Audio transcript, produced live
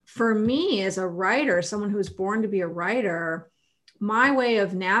for me as a writer, someone who was born to be a writer, my way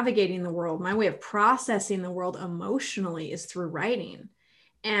of navigating the world, my way of processing the world emotionally is through writing.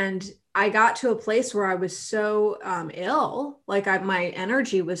 And I got to a place where I was so ill, like my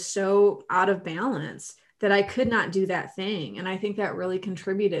energy was so out of balance that I could not do that thing. And I think that really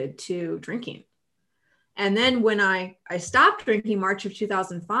contributed to drinking. And then when I stopped drinking March of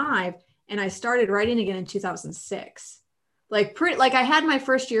 2005 and I started writing again in 2006, like I had my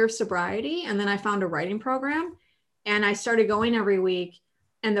first year of sobriety, and then I found a writing program and I started going every week.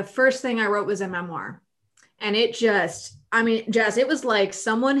 And the first thing I wrote was a memoir. And it just, Jazz, it was like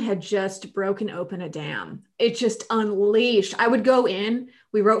someone had just broken open a dam. It just unleashed. I would go in,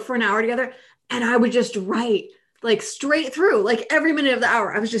 we wrote for an hour together, and I would just write like straight through, like every minute of the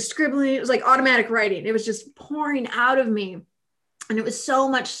hour. I was just scribbling. It was like automatic writing. It was just pouring out of me. And it was so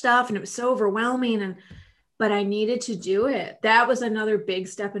much stuff and it was so overwhelming. But I needed to do it. That was another big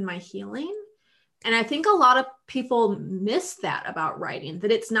step in my healing. And I think a lot of people miss that about writing,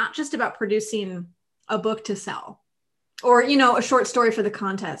 that it's not just about producing a book to sell or, a short story for the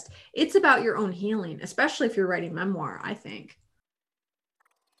contest. It's about your own healing, especially if you're writing memoir, I think.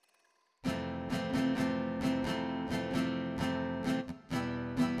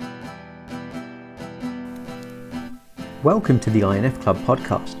 Welcome to the INF Club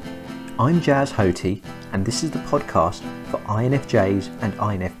podcast. I'm Jazz Hoti, and this is the podcast for INFJs and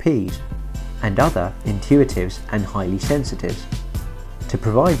INFPs and other intuitives and highly sensitives to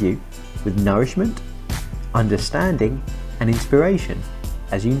provide you with nourishment, understanding and inspiration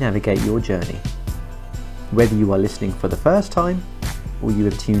as you navigate your journey. Whether you are listening for the first time or you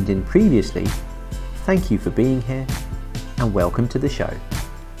have tuned in previously, thank you for being here and welcome to the show.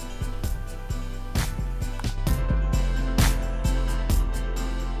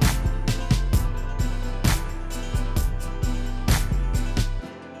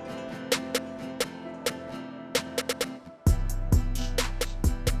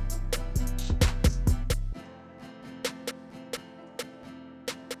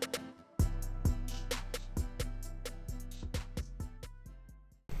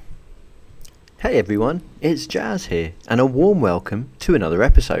 Hey everyone, it's Jazz here, and a warm welcome to another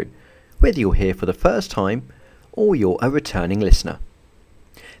episode, whether you're here for the first time or you're a returning listener.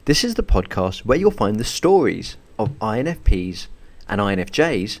 This is the podcast where you'll find the stories of INFPs and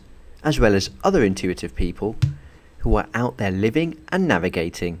INFJs, as well as other intuitive people who are out there living and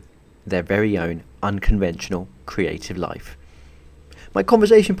navigating their very own unconventional creative life. My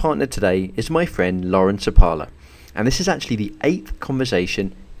conversation partner today is my friend Lauren Sapala, and this is actually the 8th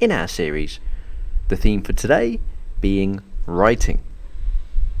conversation in our series. The theme for today being writing.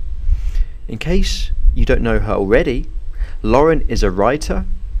 In case you don't know her already, Lauren is a writer,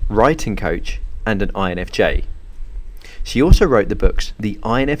 writing coach, and an INFJ. She also wrote the books The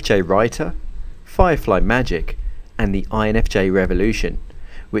INFJ Writer, Firefly Magic, and The INFJ Revolution,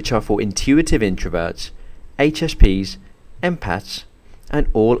 which are for intuitive introverts, HSPs, empaths, and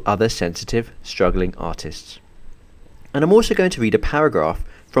all other sensitive, struggling artists. And I'm also going to read a paragraph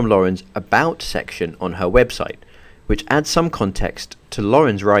from Lauren's About section on her website, which adds some context to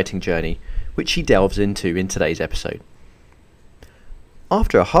Lauren's writing journey, which she delves into in today's episode.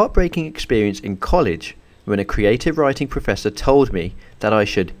 After a heartbreaking experience in college, when a creative writing professor told me that I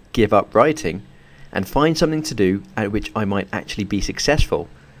should give up writing and find something to do at which I might actually be successful,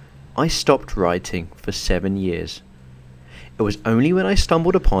 I stopped writing for 7 years. It was only when I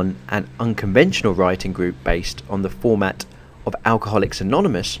stumbled upon an unconventional writing group based on the format of Alcoholics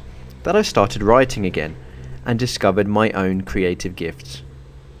Anonymous that I started writing again and discovered my own creative gifts.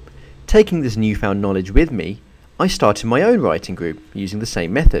 Taking this newfound knowledge with me, I started my own writing group using the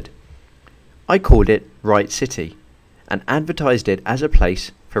same method. I called it Write City and advertised it as a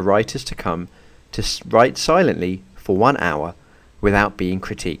place for writers to come to write silently for 1 hour without being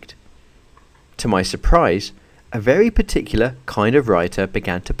critiqued. To my surprise, a very particular kind of writer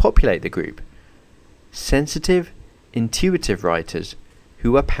began to populate the group. Sensitive, intuitive writers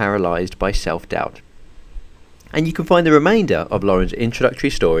who are paralyzed by self-doubt. And you can find the remainder of Lauren's introductory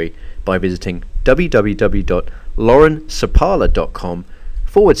story by visiting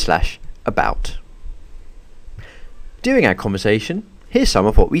www.laurensapala.com/about. During our conversation, here's some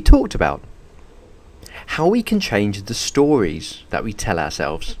of what we talked about. How we can change the stories that we tell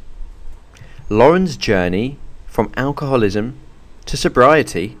ourselves. Lauren's journey from alcoholism to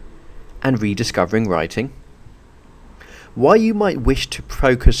sobriety and rediscovering writing. Why you might wish to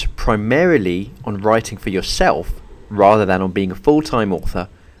focus primarily on writing for yourself rather than on being a full-time author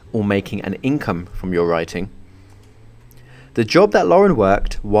or making an income from your writing. The job that Lauren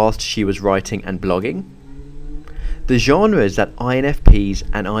worked whilst she was writing and blogging. The genres that INFPs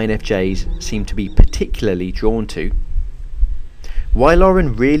and INFJs seem to be particularly drawn to, why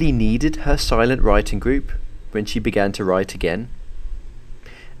Lauren really needed her silent writing group when she began to write again,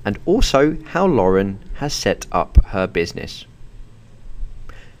 and also how Lauren has set up her business.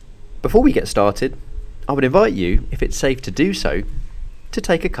 Before we get started, I would invite you, if it's safe to do so, to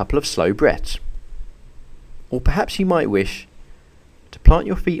take a couple of slow breaths. Or perhaps you might wish to plant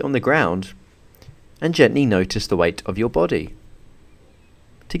your feet on the ground and gently notice the weight of your body,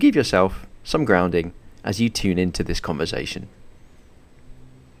 to give yourself some grounding as you tune into this conversation.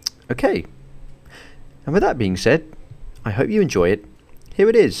 Okay, and with that being said, I hope you enjoy it. Here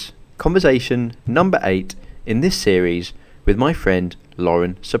it is, conversation number 8 in this series with my friend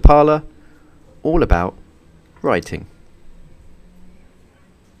Lauren Sapala, all about writing.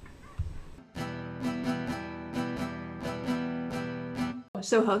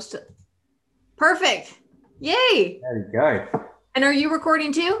 So host it. Perfect. Yay. There we go. And are you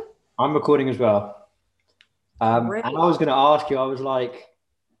recording too? I'm recording as well. And I was going to ask you, I was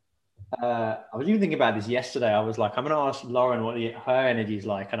even thinking about this yesterday. I was like, I'm going to ask Lauren what her energy is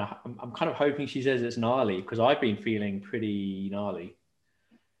like. And I'm kind of hoping she says it's gnarly, because I've been feeling pretty gnarly.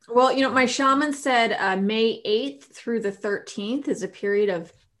 Well, my shaman said May 8th through the 13th is a period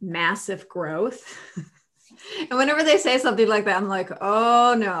of massive growth. And whenever they say something like that, I'm like,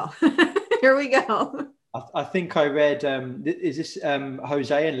 oh no, here we go. I think I read, is this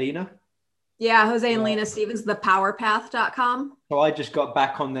Jose and Lena? Yeah, Jose and Lena Stevens, thepowerpath.com. So I just got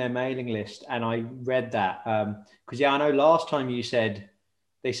back on their mailing list and I read that. Because I know last time they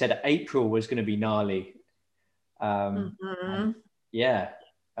said April was going to be gnarly. I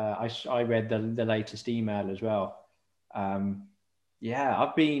read the latest email as well.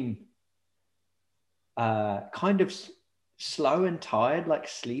 I've been kind of slow and tired, like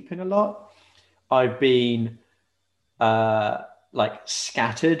sleeping a lot. I've been like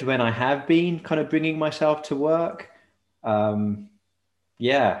scattered when I have been kind of bringing myself to work. I don't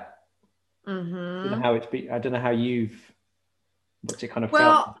know how it's been. I don't know how what's it kind of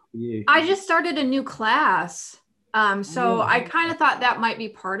felt for you? I just started a new class. I kind of thought that might be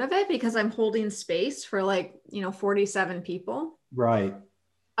part of it, because I'm holding space for 47 people. Right.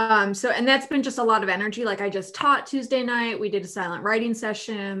 And that's been just a lot of energy. Like I just taught Tuesday night, we did a silent writing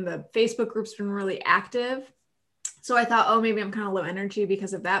session. The Facebook group's been really active. So I thought, maybe I'm kind of low energy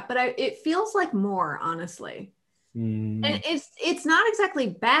because of that, but it feels like more, honestly. And it's not exactly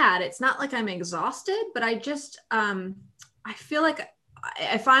bad. It's not like I'm exhausted, but I just, I feel like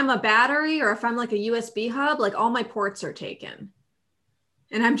if I'm a battery or if I'm like a USB hub, like all my ports are taken.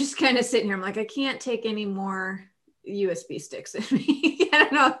 And I'm just kind of sitting here. I'm like, I can't take any more USB sticks in me. I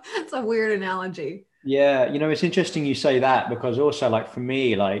don't know. It's a weird analogy. Yeah. It's interesting you say that, because also like for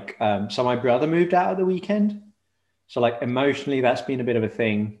me, so my brother moved out at the weekend. So like emotionally, that's been a bit of a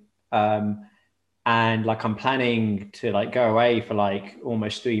thing. And like I'm planning to like go away for like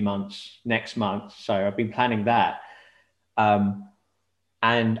almost 3 months next month. So I've been planning that. And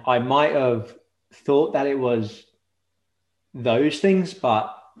I might have thought that it was those things,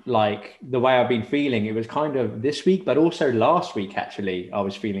 but like the way I've been feeling, it was kind of this week, but also last week, actually, I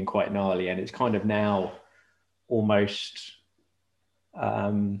was feeling quite gnarly, and it's kind of now almost,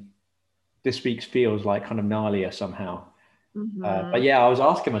 this week's feels like kind of gnarlier somehow. But yeah, I was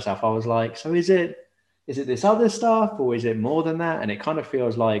asking myself, I was like, so is it this other stuff, or is it more than that? And it kind of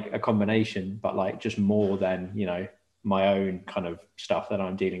feels like a combination, but like just more than, my own kind of stuff that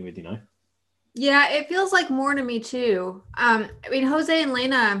I'm dealing with, Yeah, it feels like more to me too. Jose and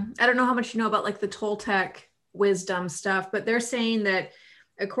Lena, I don't know how much you know about like the Toltec wisdom stuff, but they're saying that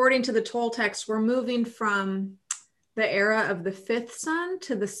according to the Toltecs, we're moving from the era of the 5th sun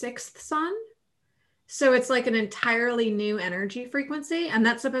to the 6th sun. So it's like an entirely new energy frequency. And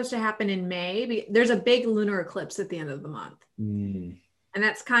that's supposed to happen in May. There's a big lunar eclipse at the end of the month. And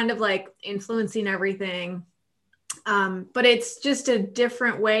that's kind of like influencing everything. But it's just a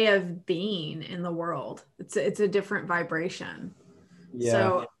different way of being in the world. It's a different vibration. Yeah.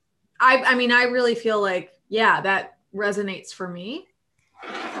 So I really feel like, that resonates for me.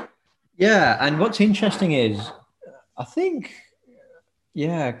 Yeah. And what's interesting is, I think,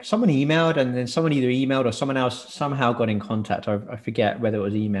 someone emailed, and then someone either emailed or someone else somehow got in contact. I forget whether it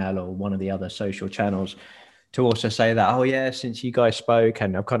was email or one of the other social channels, to also say that, since you guys spoke,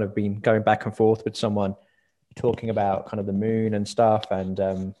 and I've kind of been going back and forth with someone talking about kind of the moon and stuff. And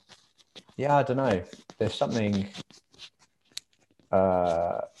I don't know, there's something,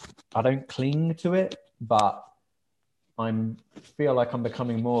 I don't cling to it, but feel like I'm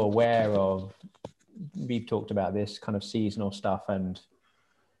becoming more aware of, we've talked about this kind of seasonal stuff and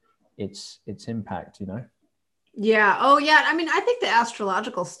its impact, Yeah. Oh, yeah. I mean, I think the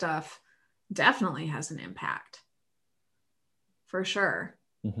astrological stuff definitely has an impact for sure.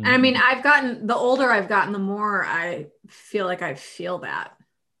 And I Mhm. mean, the older I've gotten, the more I feel like I feel that.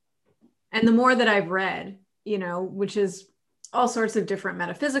 And the more that I've read, which is all sorts of different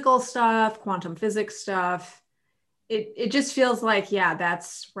metaphysical stuff, quantum physics stuff, it just feels like, yeah,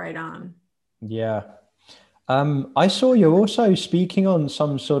 that's right on. Yeah. I saw you're also speaking on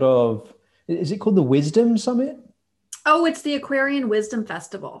some sort of, is it called the Wisdom Summit? Oh, it's the Aquarian Wisdom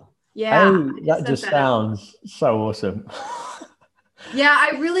Festival. Yeah, Hey, I just that sent just that out. sounds so awesome. Yeah,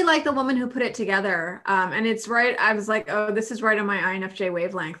 I really like the woman who put it together. And it's right. I was like, oh, this is right on my INFJ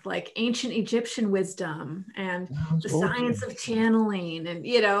wavelength, like ancient Egyptian wisdom and Sounds the science awesome. of channeling. And,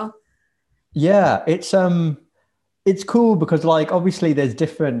 Yeah, it's cool because like obviously there's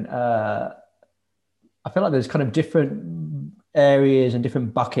different I feel like there's kind of different areas and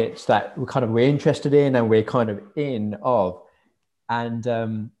different buckets that we're interested in and we're kind of in of.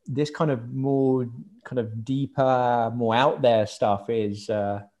 And this kind of more kind of deeper, more out there stuff is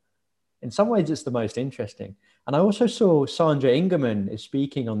in some ways it's the most interesting. And I also saw Sandra Ingerman is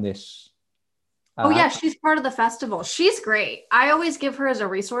speaking on this. oh, Uh, yeah, she's part of the festival. She's great. I always give her as a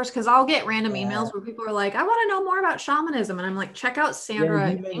resource because I'll get random emails where people are like, I want to know more about shamanism. And I'm like, check out yeah,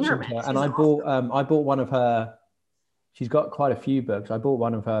 Sandra you mentioned Ingerman. her, and She's awesome. I bought one of her. She's got quite a few books. I bought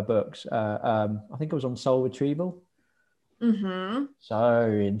one of her books. I think it was on soul retrieval. Hmm. So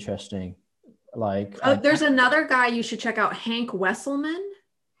interesting. Like, There's another guy you should check out, Hank Wesselman.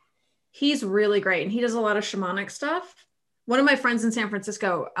 He's really great and he does a lot of shamanic stuff. One of my friends in San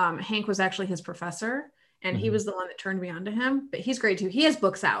Francisco, Hank was actually his professor and he mhm, was the one that turned me on to him, but he's great too. He has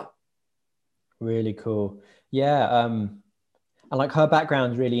books out. really cool. Yeah. And like her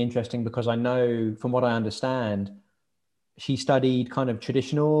background is really interesting because I know from what I understand, she studied kind of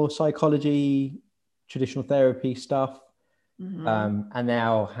traditional psychology, traditional therapy stuff, Hmm. and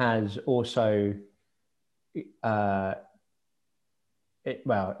now has also uh,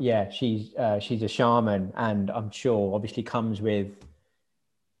 well, yeah, she's a shaman, and I'm sure obviously comes with.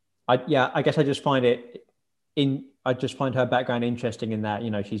 I guess I just find it in. I just find her background interesting in that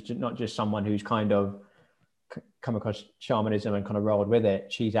she's not just someone who's kind of come across shamanism and kind of rolled with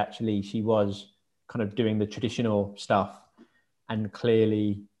it. She was kind of doing the traditional stuff, and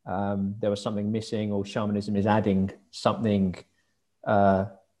clearly there was something missing, or shamanism is adding something uh,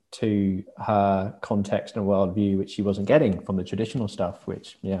 to her context and worldview, which she wasn't getting from the traditional stuff,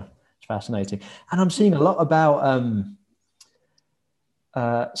 which, yeah, it's fascinating. And I'm seeing a lot about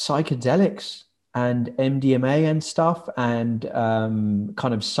psychedelics and MDMA and stuff, and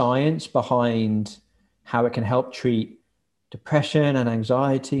kind of science behind how it can help treat depression and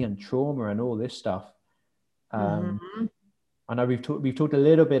anxiety and trauma and all this stuff. Um, Hmm. I know we've talked a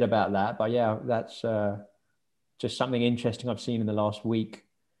little bit about that, but yeah, that's just something interesting I've seen in the last week.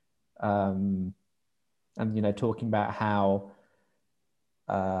 Um, and talking about how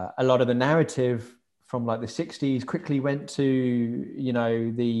a lot of the narrative from like the 60s quickly went to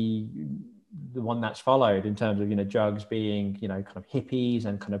the one that's followed in terms of drugs being kind of hippies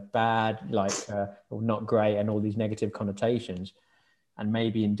and kind of bad, like or not great, and all these negative connotations. And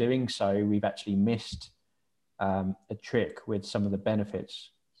maybe in doing so we've actually missed a trick with some of the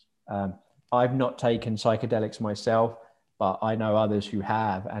benefits. um, I've not taken psychedelics myself, but I know others who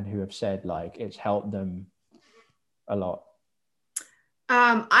have and who have said like it's helped them a lot.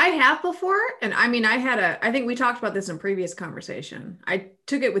 I have before, and I mean, I think we talked about this in previous conversation. I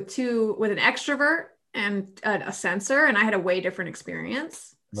took it with an extrovert and a sensor, and I had a way different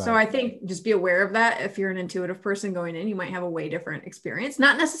experience. So Right. I think just be aware of that. If you're an intuitive person going in, you might have a way different experience.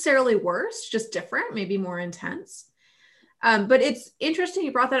 Not necessarily worse, just different, maybe more intense. But it's interesting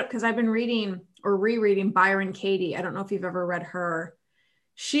you brought that up because I've been reading or rereading Byron Katie. I don't know if you've ever read her.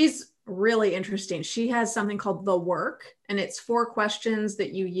 She's really interesting. She has something called The Work, and it's 4 questions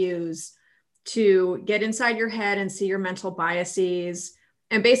that you use to get inside your head and see your mental biases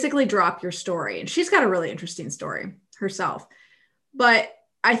and basically drop your story. And she's got a really interesting story herself. But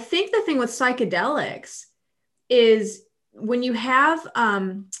I think the thing with psychedelics is when you have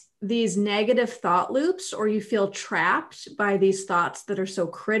these negative thought loops or you feel trapped by these thoughts that are so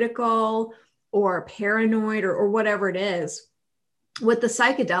critical or paranoid or whatever it is, with the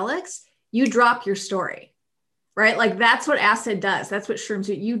psychedelics, you drop your story, right? Like that's what acid does. That's what shrooms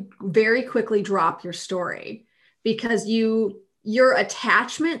do. You very quickly drop your story because your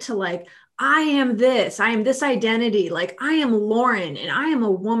attachment to like, I am this identity, like I am Lauren and I am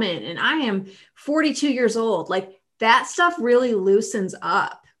a woman and I am 42 years old. Like that stuff really loosens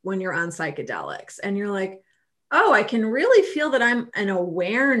up when you're on psychedelics and you're like, oh, I can really feel that I'm an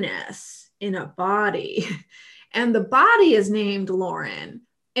awareness in a body. and the body is named Lauren,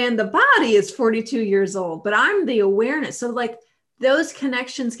 and the body is 42 years old, but I'm the awareness. So like those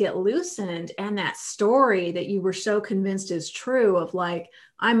connections get loosened, and that story that you were so convinced is true of like,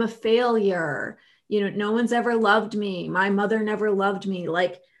 I'm a failure, no one's ever loved me, my mother never loved me,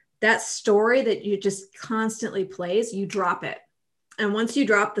 like that story that you just constantly plays, you drop it. And once you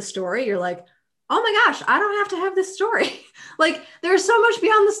drop the story, you're like, oh my gosh, I don't have to have this story. Like there's so much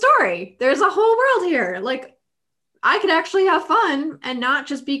beyond the story. There's a whole world here. Like I could actually have fun and not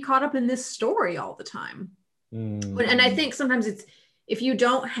just be caught up in this story all the time. And I think sometimes it's, if you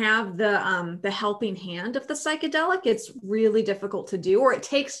don't have the helping hand of the psychedelic, it's really difficult to do, or it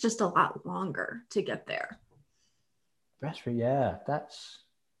takes just a lot longer to get there.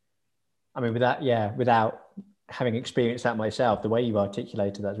 Without having experienced that myself, the way you've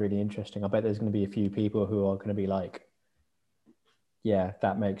articulated that's really interesting. I bet there's going to be a few people who are going to be like, yeah,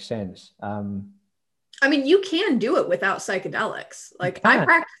 that makes sense. I mean, you can do it without psychedelics. Like I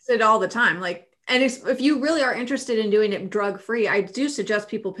practice it all the time. Like, and if you really are interested in doing it drug-free, I do suggest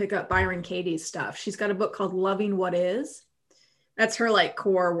people pick up Byron Katie's stuff. She's got a book called Loving What Is. That's her like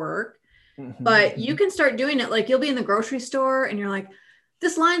core work. But you can start doing it. Like you'll be in the grocery store and you're like,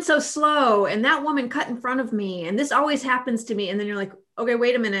 this line's so slow, and that woman cut in front of me, and this always happens to me. And then you're like, okay,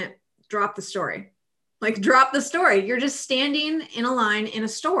 wait a minute, drop the story. Like drop the story. You're just standing in a line in a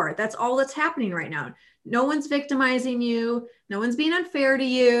store. That's all that's happening right now. No one's victimizing you. No one's being unfair to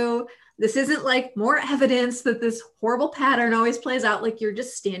you. This isn't like more evidence that this horrible pattern always plays out. Like you're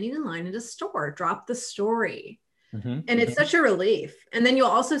just standing in line at a store. Drop the story. And it's such a relief. And then you'll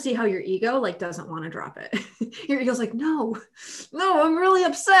also see how your ego like doesn't want to drop it. Your ego's like, no, I'm really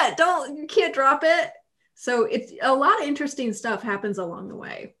upset. You can't drop it. So it's a lot of interesting stuff happens along the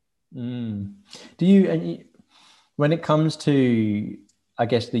way. Do you, when it comes to, I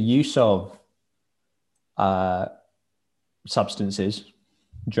guess, the use of substances,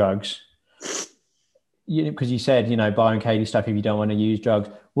 drugs, because you said, Byron Katie stuff, if you don't want to use drugs,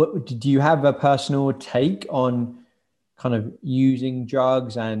 do you have a personal take on kind of using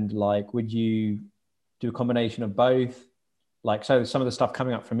drugs, and like, would you do a combination of both? Like, so some of the stuff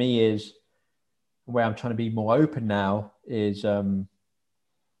coming up for me is where I'm trying to be more open now is, I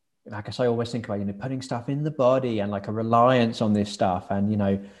guess I always think about, putting stuff in the body and like a reliance on this stuff.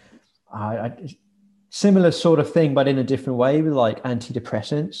 And, similar sort of thing, but in a different way with like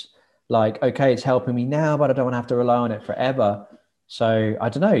antidepressants. Like, okay, it's helping me now, but I don't want to have to rely on it forever. So I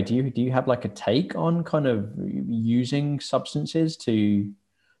don't know, do you have like a take on kind of using substances to,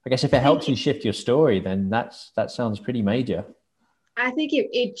 I guess if it helps you shift your story, then that sounds pretty major. I think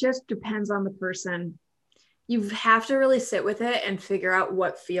it just depends on the person. You have to really sit with it and figure out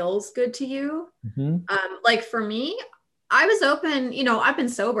what feels good to you. Like for me, I was open, I've been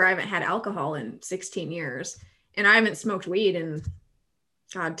sober. I haven't had alcohol in 16 years, and I haven't smoked weed in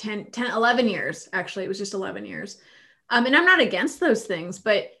 11 years. Actually, it was just 11 years. And I'm not against those things,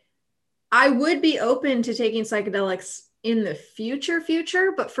 but I would be open to taking psychedelics in the future.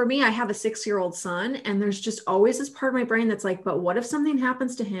 But for me, I have a 6-year-old son, and there's just always this part of my brain that's like, but what if something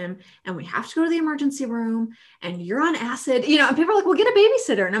happens to him and we have to go to the emergency room and you're on acid, and people are like, well, get a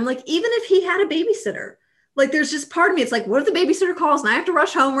babysitter. And I'm like, even if he had a babysitter, like, there's just part of me, it's like, what if the babysitter calls and I have to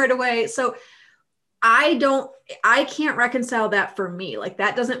rush home right away? So I can't reconcile that for me. Like,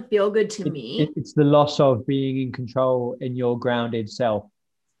 that doesn't feel good to me. It's the loss of being in control in your grounded self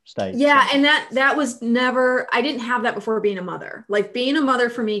state. Yeah. And that was never, I didn't have that before being a mother. Like, being a mother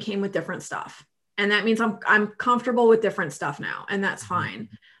for me came with different stuff. And that means I'm comfortable with different stuff now. And that's fine.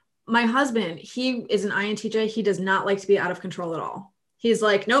 My husband, he is an INTJ. He does not like to be out of control at all. He's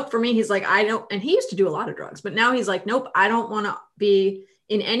like, nope. For me, he's like, I don't, and he used to do a lot of drugs, but now he's like, nope, I don't want to be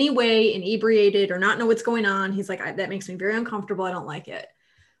in any way inebriated or not know what's going on. He's like, that makes me very uncomfortable. I don't like it.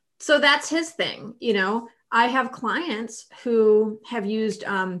 So that's his thing. I have clients who have used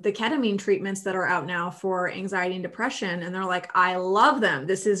the ketamine treatments that are out now for anxiety and depression. And they're like, I love them.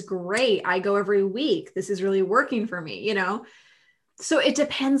 This is great. I go every week. This is really working for me, So it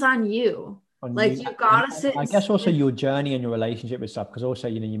depends on you. You gotta sit. I guess also your journey and your relationship with stuff. Because also,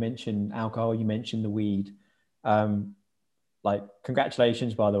 you mentioned alcohol, you mentioned the weed. Like,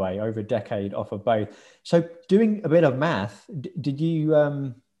 congratulations, by the way, over a decade off of both. So doing a bit of math, did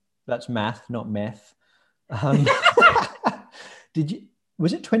you, that's math, not meth. Was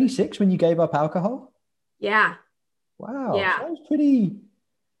it 26 when you gave up alcohol? Yeah. Wow. Yeah. That was pretty,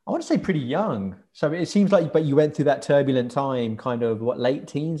 I want to say pretty young. So it seems like, but you went through that turbulent time, kind of what, late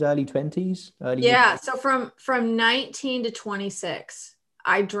teens, early 20s? Yeah. So from 19 to 26,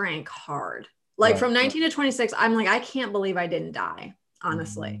 I drank hard. Like, from 19 to 26, I'm like, I can't believe I didn't die,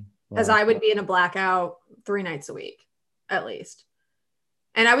 honestly. as I would be in a blackout 3 nights a week, at least.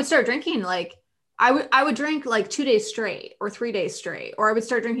 And I would start drinking like, I would drink like 2 days straight or 3 days straight, or I would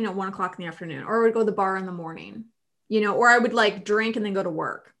start drinking at 1 o'clock in the afternoon, or I would go to the bar in the morning, or I would like drink and then go to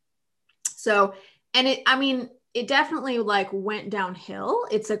work. So, and it definitely like went downhill.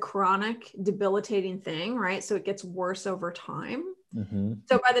 It's a chronic debilitating thing, right? So it gets worse over time. Mm-hmm.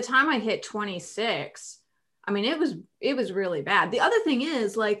 So by the time I hit 26, it was really bad. The other thing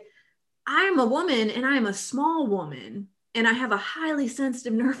is like, I'm a woman and I'm a small woman and I have a highly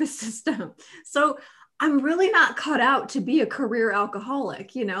sensitive nervous system. So I'm really not cut out to be a career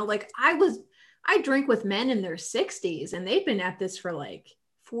alcoholic. Like I drink with men in their 60s and they've been at this for like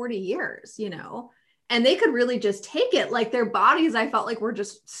 40 years, and they could really just take it. Like their bodies, I felt like were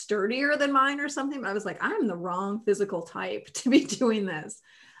just sturdier than mine or something. But I was like, I'm the wrong physical type to be doing this.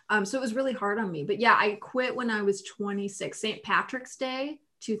 So it was really hard on me. But yeah, I quit when I was 26, St. Patrick's Day,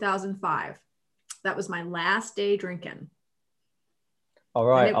 2005. That was my last day drinking. All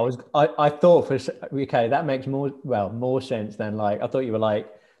right. I thought that makes more sense than like, I thought you were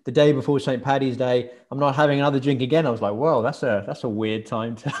like the day before St. Paddy's Day, I'm not having another drink again. I was like, whoa, that's a weird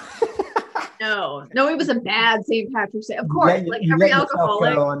time to. No, it was a bad St. Patrick's Day. Of course, like every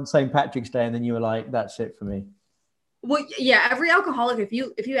alcoholic go on St. Patrick's Day, and then you were like, that's it for me. Well, yeah, every alcoholic, if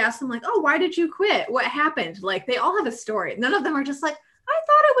you ask them like, oh, why did you quit? What happened? Like they all have a story. None of them are just like, I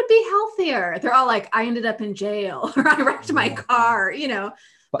thought it would be healthier. They're all like, I ended up in jail or I wrecked my car,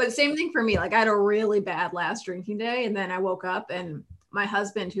 But same thing for me. Like I had a really bad last drinking day. And then I woke up and my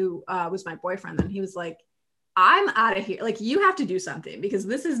husband, who was my boyfriend, then he was like, I'm out of here. Like you have to do something because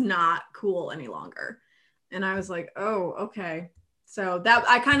this is not cool any longer. And I was like, oh, okay. So that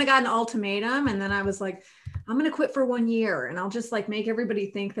I kind of got an ultimatum. And then I was like, I'm going to quit for 1 year and I'll just like make everybody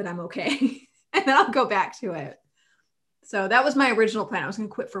think that I'm okay. And then I'll go back to it. So that was my original plan. I was going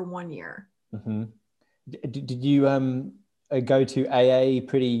to quit for 1 year. Mm-hmm. Did you go to AA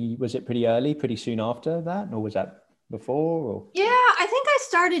was it pretty early, pretty soon after that? Or was that before? Or? Yeah, I think I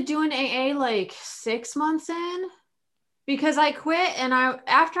started doing AA like 6 months in because I quit. And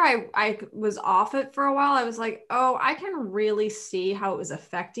after I was off it for a while, I was like, oh, I can really see how it was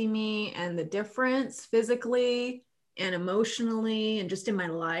affecting me and the difference physically and emotionally and just in my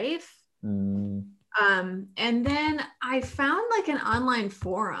life. Mm. And then I found like an online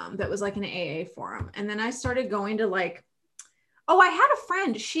forum that was like an AA forum. And then I started going to like, I had a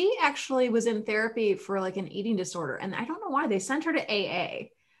friend. She actually was in therapy for like an eating disorder. And I don't know why they sent her to AA,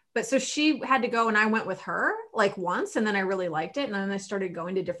 but so she had to go and I went with her like once and then I really liked it. And then I started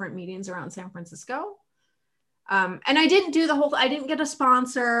going to different meetings around San Francisco. And I didn't do I didn't get a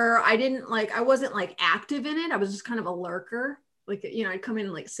sponsor. I wasn't like active in it. I was just kind of a lurker. Like, I'd come in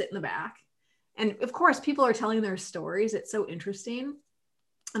and like sit in the back. And of course, people are telling their stories. It's so interesting.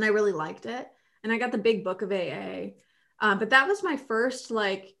 And I really liked it. And I got the big book of AA. But that was my first,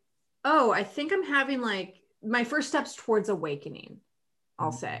 like, I think I'm having like my first steps towards awakening,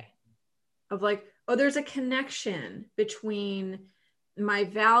 I'll say. Of like, there's a connection between my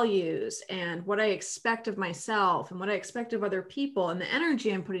values and what I expect of myself and what I expect of other people and the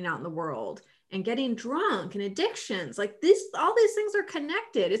energy I'm putting out in the world. And getting drunk and addictions, like all these things are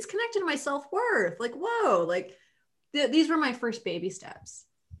connected. It's connected to my self-worth. Like, whoa, like these were my first baby steps.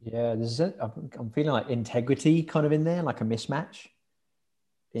 Yeah, I'm feeling like integrity kind of in there, like a mismatch.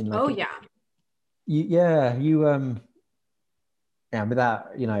 Yeah, with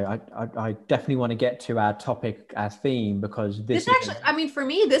that, I definitely want to get to our topic, our theme, because this actually, for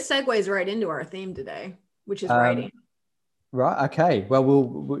me, this segues right into our theme today, which is writing. Right. Okay. Well,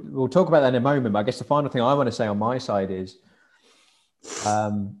 we'll talk about that in a moment. But I guess the final thing I want to say on my side is, I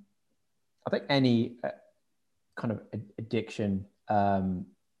think any kind of addiction,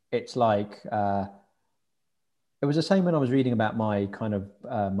 it's like it was the same when I was reading about my kind of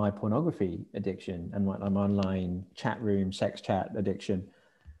my pornography addiction and my online chat room sex chat addiction.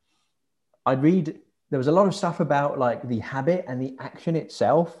 There was a lot of stuff about like the habit and the action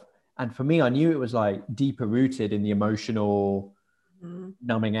itself. And for me, I knew it was like deeper rooted in the emotional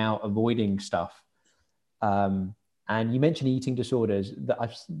numbing out, avoiding stuff. And you mentioned eating disorders.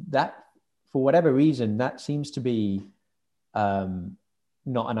 That for whatever reason, that seems to be not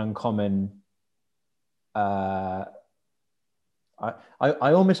an uncommon. I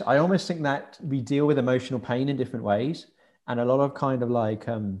almost think that we deal with emotional pain in different ways, and a lot of kind of like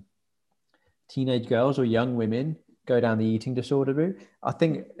teenage girls or young women go down the eating disorder route. I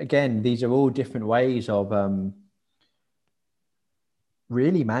think, again, these are all different ways of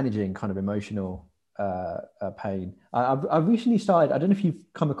really managing kind of emotional pain. I've recently started, I don't know if you've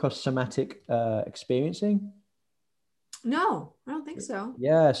come across somatic experiencing. No, I don't think so.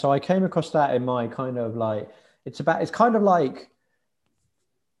 Yeah, so I came across that in my kind of like, it's kind of like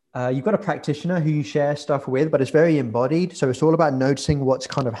you've got a practitioner who you share stuff with, but it's very embodied. So it's all about noticing what's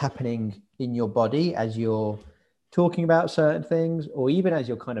kind of happening in your body as you're talking about certain things, or even as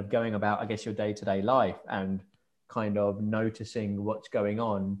you're kind of going about, I guess, your day-to-day life, and kind of noticing what's going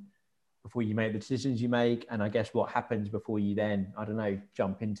on before you make the decisions you make. And I guess what happens before you then, I don't know,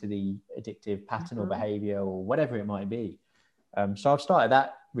 jump into the addictive pattern or behavior or whatever it might be. So I've started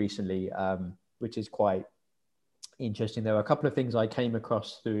that recently, which is quite interesting. There were a couple of things I came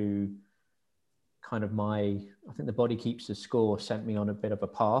across through kind of I think The Body Keeps the Score sent me on a bit of a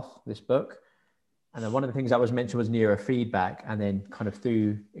path, this book. And then one of the things that was mentioned was neurofeedback, and then kind of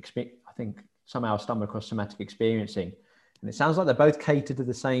through, I think somehow I stumbled across somatic experiencing. And it sounds like they're both catered to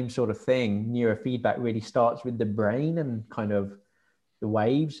the same sort of thing. Neurofeedback really starts with the brain and kind of the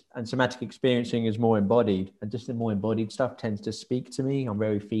waves, and somatic experiencing is more embodied, and just the more embodied stuff tends to speak to me. I'm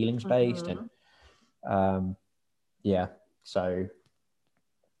very feelings based, and yeah, so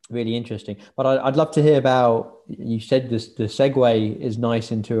really interesting. But I'd love to hear about, you said this, the segue is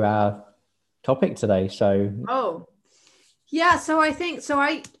nice into our topic today. So Oh, yeah. So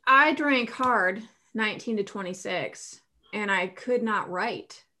I drank hard 19 to 26, and I could not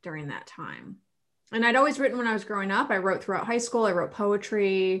write during that time. And I'd always written when I was growing up. I wrote throughout high school. I wrote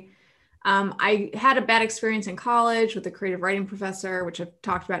poetry. I had a bad experience in college with a creative writing professor, which I've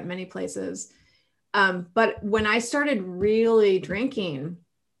talked about in many places. But when I started really drinking,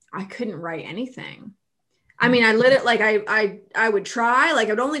 I couldn't write anything. I mean, I lit it like I would try, like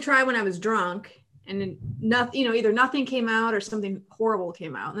I would only try when I was drunk, and nothing, either nothing came out or something horrible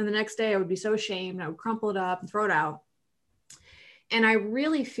came out. And then the next day I would be so ashamed, I would crumple it up and throw it out. And I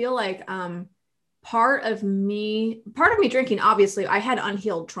really feel like part of me drinking, obviously, I had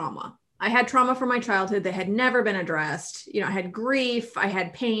unhealed trauma. I had trauma from my childhood that had never been addressed. I had grief, I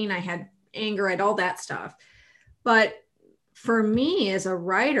had pain, I had anger, I had all that stuff. But for me as a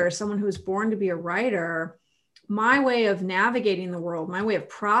writer, someone who was born to be a writer, my way of navigating the world, my way of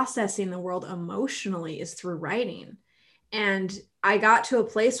processing the world emotionally is through writing. And I got to a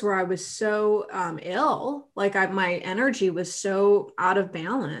place where I was so ill, like my energy was so out of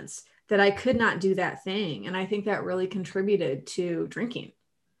balance that I could not do that thing. And I think that really contributed to drinking.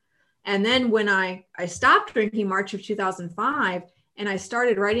 And then when I stopped drinking March of 2005, and I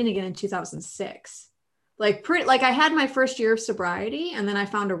started writing again in 2006, like I had my first year of sobriety, and then I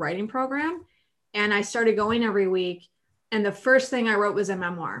found a writing program, and I started going every week. And the first thing I wrote was a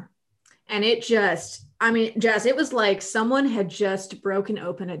memoir. And it just, Jazz, it was like someone had just broken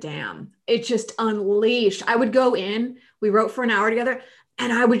open a dam. It just unleashed. I would go in, we wrote for an hour together,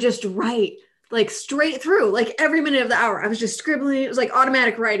 and I would just write like straight through, like every minute of the hour. I was just scribbling. It was like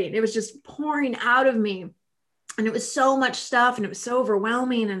automatic writing. It was just pouring out of me. And it was so much stuff, and it was so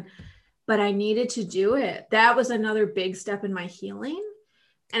overwhelming. But I needed to do it. That was another big step in my healing.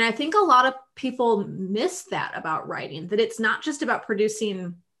 And I think a lot of people miss that about writing, that it's not just about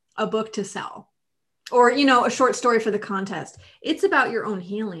producing a book to sell or, a short story for the contest. It's about your own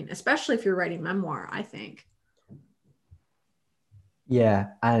healing, especially if you're writing memoir, I think. yeah,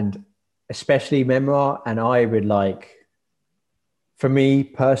 and especially memoir. And I would for me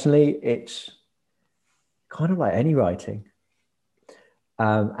personally, it's kind of like any writing.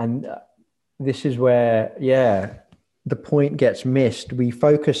 And this is where, the point gets missed. We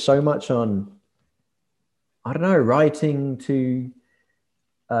focus so much on, I don't know, writing to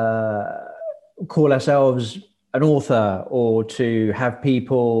call ourselves an author, or to have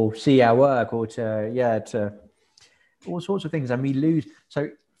people see our work, or to all sorts of things. And we lose. So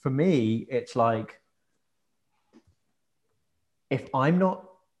for me, it's like, if I'm not,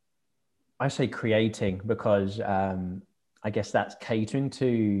 I say creating, because I guess that's catering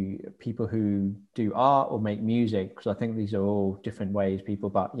to people who do art or make music, because I think these are all different ways people,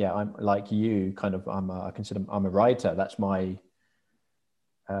 but yeah, I'm like you, kind of, I consider I'm a writer. That's my,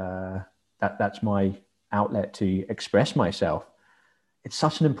 that's my outlet to express myself. It's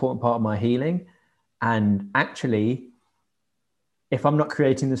such an important part of my healing. And actually, if I'm not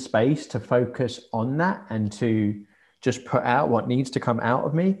creating the space to focus on that and to just put out what needs to come out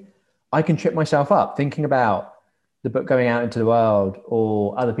of me, I can trip myself up thinking about the book going out into the world,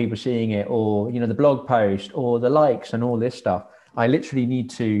 or other people seeing it, or, the blog post, or the likes and all this stuff. I literally need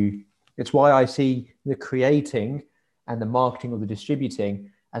to, it's why I see the creating and the marketing or the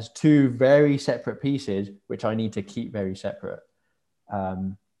distributing as two very separate pieces, which I need to keep very separate.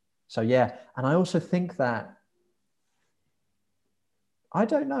 So yeah. And I also think that, I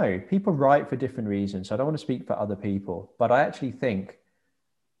don't know, people write for different reasons. So I don't want to speak for other people, but I actually think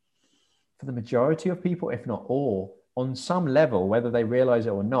for the majority of people, if not all, on some level, whether they realize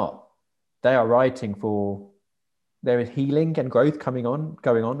it or not, they are writing for, there is healing and growth going on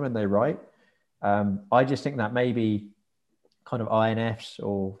when they write. I just think that maybe kind of INFs,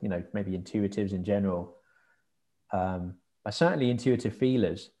 or, you know, maybe intuitives in general, but certainly intuitive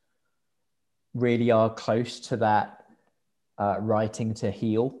feelers, really are close to that writing to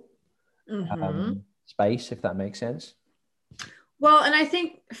heal space, if that makes sense. Well, and I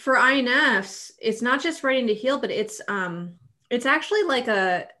think for INFs, it's not just writing to heal, but it's actually like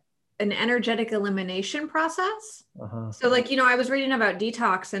an energetic elimination process. So like, you know, I was reading about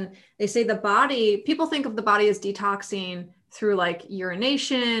detox, and they say the body, people think of the body as detoxing through like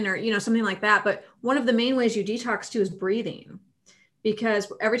urination or, you know, something like that. But one of the main ways you detox too is breathing, because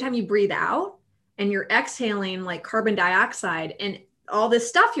every time you breathe out and you're exhaling like carbon dioxide and all this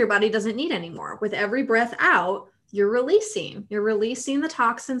stuff your body doesn't need anymore. With every breath out, you're releasing the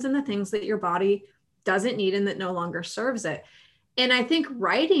toxins and the things that your body doesn't need and that no longer serves it. And I think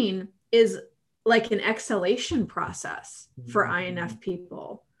writing is like an exhalation process for INF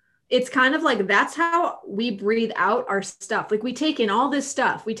people. It's kind of like, that's how we breathe out our stuff. Like we take in all this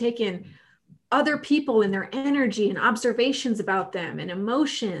stuff, we take in other people and their energy and observations about them and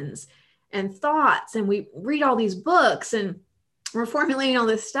emotions and thoughts. And we read all these books and we're formulating all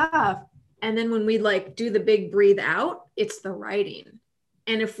this stuff. And then when we like do the big breathe out, it's the writing.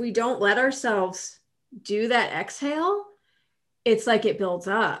 And if we don't let ourselves do that exhale, it's like it builds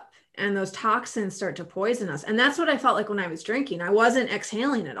up and those toxins start to poison us. And that's what I felt like when I was drinking. I wasn't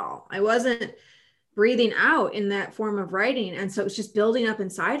exhaling at all. I wasn't breathing out in that form of writing. And so it's just building up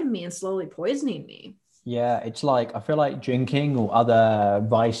inside of me and slowly poisoning me. Yeah, it's like, I feel like drinking or other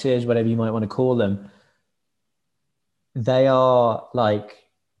vices, whatever you might want to call them, they are like,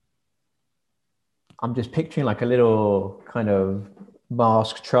 I'm just picturing like a little kind of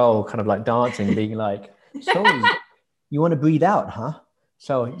masked troll kind of like dancing, being like, so you want to breathe out, huh?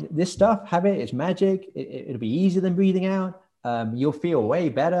 So this stuff, have it, it's magic. It'll be easier than breathing out. You'll feel way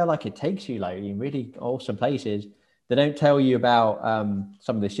better. Like it takes you like in really awesome places. They don't tell you about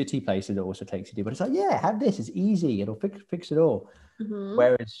some of the shitty places it also takes you to, but it's like, yeah, have this, it's easy. It'll fix it all.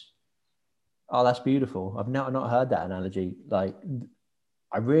 Whereas, oh, that's beautiful. I've not heard that analogy. Like,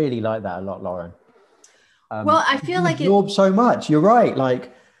 I really like that a lot, Lauren. Well, I feel like it absorbs so much. You're right.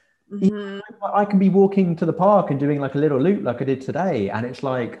 Like, I can be walking to the park and doing like a little loop like I did today. And it's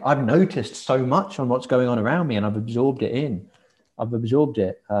like, I've noticed so much on what's going on around me and I've absorbed it in. I've absorbed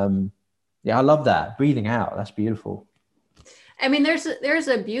it. Yeah, I love that. Breathing out. That's beautiful. I mean, there's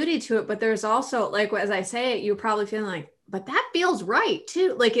a beauty to it, but there's also, like, as I say it, you're probably feeling like, but that feels right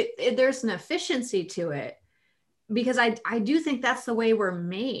too. Like there's an efficiency to it, because I do think that's the way we're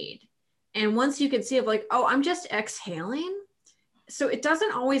made. And once you can see of like, oh, I'm just exhaling. So it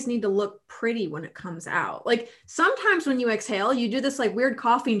doesn't always need to look pretty when it comes out. Like sometimes when you exhale, you do this like weird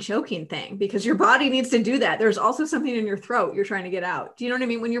coughing, choking thing because your body needs to do that. There's also something in your throat you're trying to get out. Do you know what I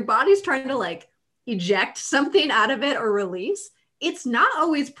mean? When your body's trying to like eject something out of it or release, it's not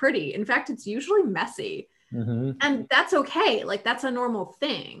always pretty. In fact, it's usually messy. And that's okay. Like that's a normal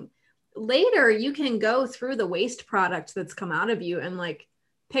thing. Later, you can go through the waste product that's come out of you and like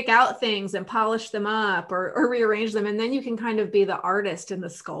pick out things and polish them up or rearrange them. And then you can kind of be the artist and the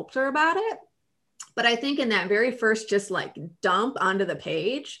sculptor about it. But I think in that very first, just like dump onto the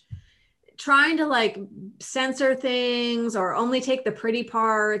page, trying to like censor things or only take the pretty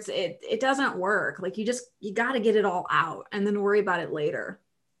parts, it doesn't work. Like you got to get it all out and then worry about it later.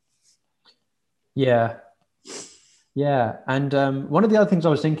 Yeah. Yeah. And one of the other things I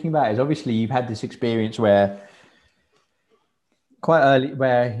was thinking about is obviously you've had this experience where quite early,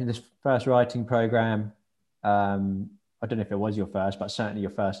 where in this first writing program, I don't know if it was your first, but certainly your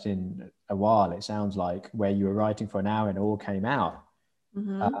first in a while, it sounds like, where you were writing for an hour and it all came out.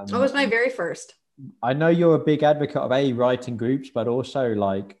 It was my very first. I know you're a big advocate of writing groups, but also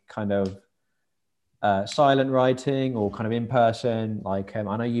like kind of silent writing or kind of in person. Like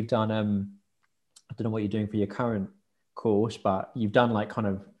I know you've done, I don't know what you're doing for your current course, but you've done like kind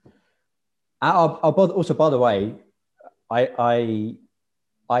of, also, by the way, I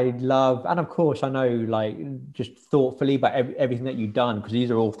love, and of course I know like just thoughtfully, but everything that you've done, because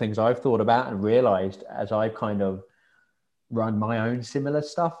these are all things I've thought about and realized as I've kind of run my own similar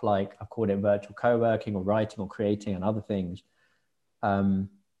stuff. Like I've called it virtual co-working or writing or creating and other things. But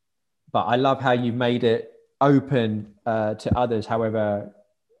I love how you've made it open to others, however,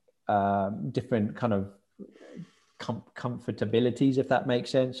 different kind of comfortabilities, if that makes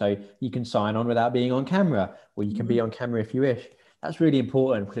sense. So you can sign on without being on camera, or you can be on camera if you wish. That's really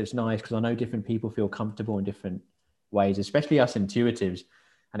important because it's nice, because I know different people feel comfortable in different ways, especially us intuitives,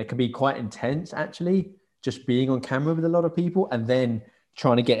 and it can be quite intense actually. just being on camera with a lot of people, and then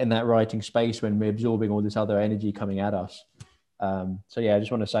trying to get in that writing space when we're absorbing all this other energy coming at us. So yeah, I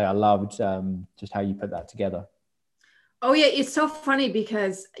just want to say I loved just how you put that together. Oh yeah, it's so funny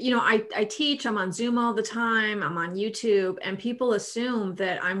because, I teach, I'm on Zoom all the time, I'm on YouTube, and people assume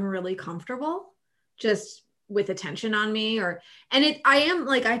that I'm really comfortable just with attention on me, I am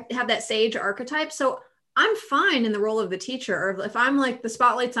like, I have that sage archetype. So I'm fine in the role of the teacher, or if I'm like, the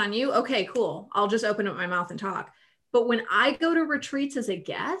spotlight's on you, okay, cool. I'll just open up my mouth and talk. But when I go to retreats as a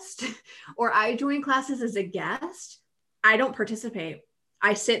guest or I join classes as a guest, I don't participate.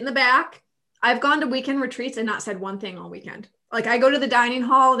 I sit in the back. I've gone to weekend retreats and not said one thing all weekend. Like I go to the dining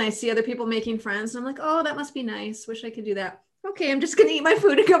hall and I see other people making friends and I'm like, oh, that must be nice. Wish I could do that. Okay, I'm just going to eat my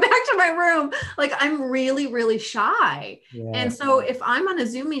food and go back to my room. Like I'm really, really shy. Yeah. And so if I'm on a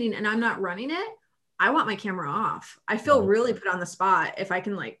Zoom meeting and I'm not running it, I want my camera off. I feel really put on the spot if I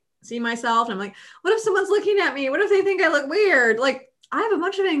can like see myself. And I'm like, what if someone's looking at me? What if they think I look weird? Like I have a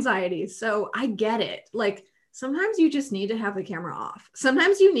bunch of anxiety. So I get it. Like sometimes you just need to have the camera off.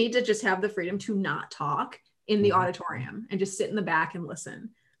 Sometimes you need to just have the freedom to not talk in the auditorium and just sit in the back and listen.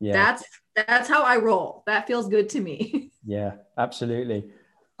 Yeah. That's how I roll. That feels good to me. Yeah, absolutely.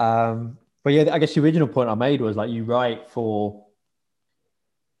 But yeah, I guess the original point I made was like, you write for,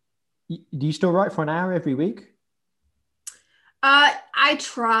 do you still write for an hour every week? I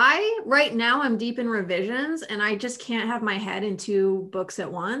try. Right now I'm deep in revisions and I just can't have my head in 2 books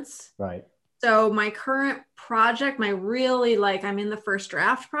at once. Right. So my current project, I'm in the first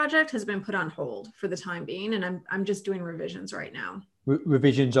draft project, has been put on hold for the time being. And I'm just doing revisions right now.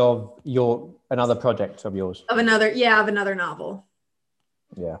 Revisions of another project of yours? Of another novel.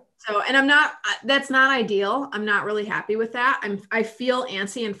 Yeah. So, and that's not ideal. I'm not really happy with that. I feel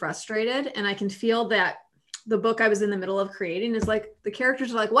antsy and frustrated. And I can feel that the book I was in the middle of creating is like, the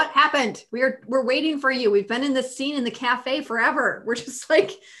characters are like, what happened? We're waiting for you. We've been in this scene in the cafe forever. We're just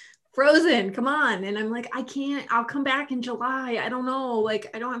like frozen. Come on. And I'm like, I can't, I'll come back in July. I don't know.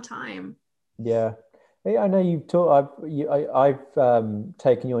 Like, I don't have time. Yeah. I know you've taught, I've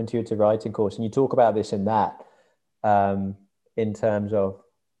taken your intuitive writing course and you talk about this in that, in terms of,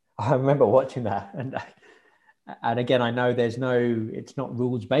 I remember watching that and again, I know it's not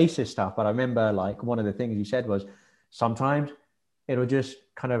rules basis stuff, but I remember like one of the things you said was sometimes it'll just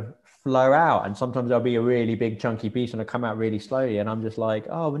kind of flow out and sometimes there'll be a really big chunky piece and it'll come out really slowly. And I'm just like,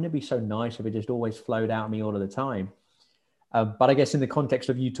 oh, wouldn't it be so nice if it just always flowed out of me all of the time? But I guess in the context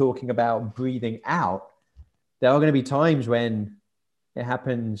of you talking about breathing out, there are going to be times when it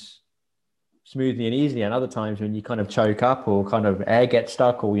happens smoothly and easily, and other times when you kind of choke up or kind of air gets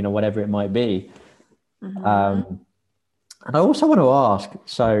stuck or, whatever it might be. Mm-hmm. And I also want to ask,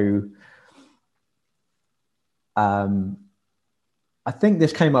 so I think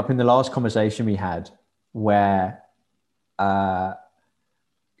this came up in the last conversation we had where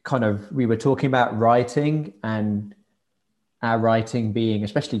we were talking about writing and our writing being,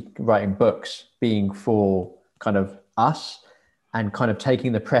 especially writing books, being for kind of us and kind of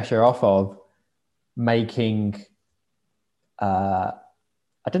taking the pressure off of making, I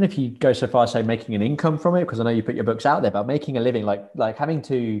don't know if you go so far as say making an income from it, because I know you put your books out there, but making a living, like having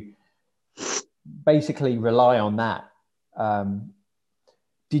to basically rely on that.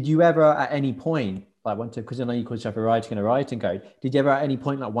 Did you ever at any point, because I know you call yourself a writing coach, did you ever at any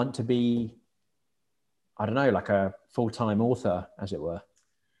point want to be, I don't know, like a full-time author, as it were?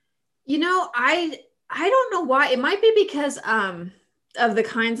 I don't know why. It might be because of the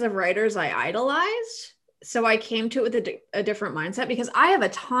kinds of writers I idolized. So I came to it with a different mindset, because I have a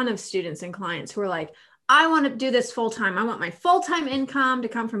ton of students and clients who are like, I want to do this full-time. I want my full-time income to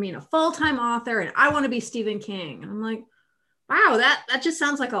come from being a full-time author, and I want to be Stephen King. And I'm like, wow, that just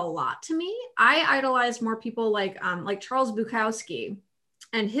sounds like a lot to me. I idolized more people like Charles Bukowski.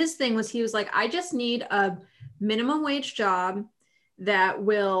 And his thing was, he was like, I just need a minimum wage job that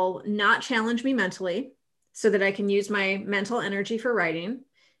will not challenge me mentally so that I can use my mental energy for writing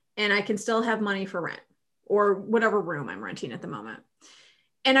and I can still have money for rent or whatever room I'm renting at the moment.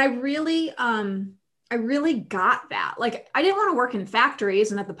 And I really got that. Like, I didn't want to work in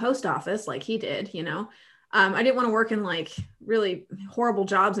factories and at the post office like he did, I didn't want to work in like really horrible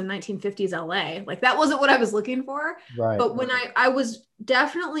jobs in 1950s LA. Like, that wasn't what I was looking for. Right. But when I was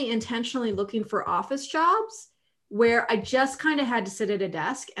definitely intentionally looking for office jobs where I just kind of had to sit at a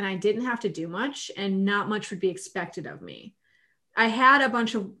desk and I didn't have to do much and not much would be expected of me. I had a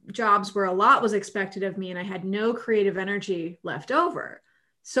bunch of jobs where a lot was expected of me and I had no creative energy left over.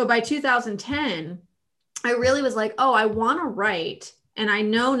 So by 2010, I really was like, oh, I want to write And I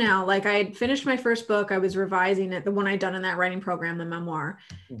know now, like I had finished my first book, I was revising it, the one I'd done in that writing program, the memoir.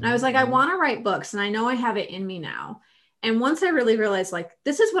 And I was like, I want to write books and I know I have it in me now. And once I really realized like,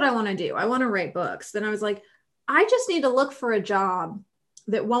 this is what I want to do. I want to write books. Then I was like, I just need to look for a job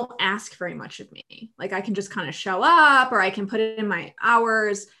that won't ask very much of me. Like I can just kind of show up or I can put it in my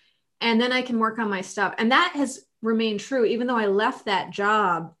hours and then I can work on my stuff. And that has remained true. Even though I left that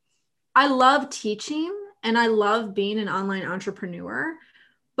job, I love teaching and I love being an online entrepreneur.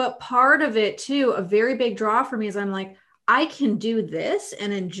 But part of it too, a very big draw for me is I'm like, I can do this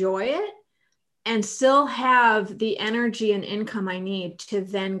and enjoy it and still have the energy and income I need to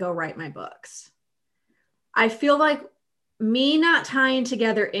then go write my books. I feel like me not tying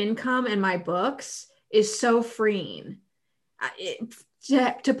together income and my books is so freeing.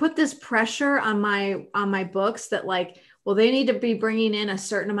 To put this pressure on my books that like, well, they need to be bringing in a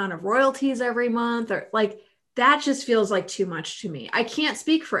certain amount of royalties every month or like, that just feels like too much to me. I can't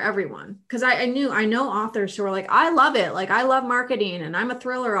speak for everyone because I know authors who are like, I love it. Like I love marketing and I'm a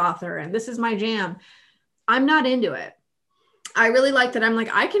thriller author and this is my jam. I'm not into it. I really like that. I'm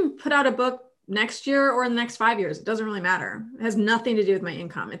like, I can put out a book next year or in the next 5 years. It doesn't really matter. It has nothing to do with my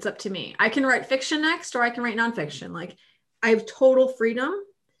income. It's up to me. I can write fiction next or I can write nonfiction. Like I have total freedom.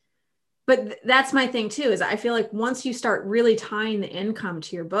 But that's my thing too, is I feel like once you start really tying the income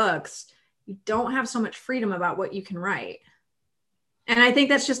to your books, you don't have so much freedom about what you can write. And I think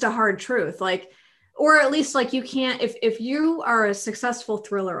that's just a hard truth. Like, or at least like you can't, if you are a successful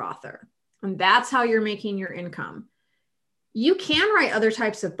thriller author and that's how you're making your income, you can write other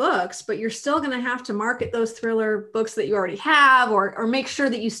types of books, but you're still going to have to market those thriller books that you already have, or make sure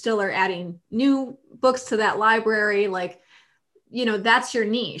that you still are adding new books to that library. Like, you know, that's your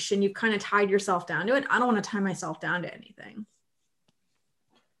niche and you've kind of tied yourself down to it. I don't want to tie myself down to anything.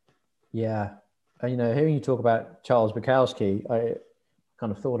 Yeah. You know, hearing you talk about Charles Bukowski, I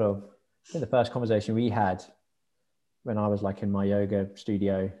kind of thought of the first conversation we had when I was like in my yoga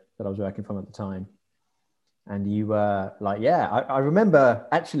studio that I was working from at the time. And you were like, yeah, I remember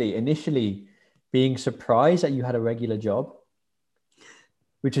actually initially being surprised that you had a regular job,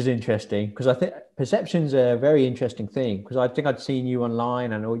 which is interesting because I think perception's a very interesting thing because I think I'd seen you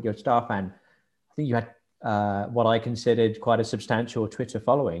online and all your stuff. And I think you had what I considered quite a substantial Twitter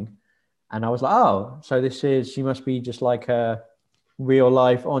following. And I was like, oh, so she must be just like a real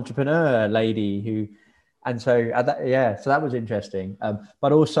life entrepreneur lady who, and so so that was interesting.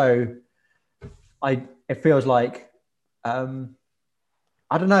 But also it feels like, I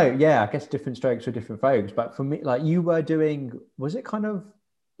don't know. Yeah, I guess different strokes for different folks. But for me, like you were doing, was it kind of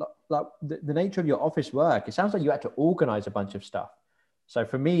like the nature of your office work? It sounds like you had to organize a bunch of stuff. So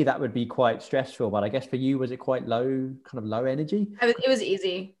for me, that would be quite stressful. But I guess for you, was it quite low energy? It was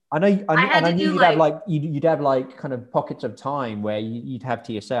easy. I know you'd have like kind of pockets of time where you'd have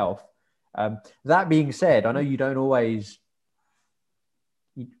to yourself. That being said, I know you don't always,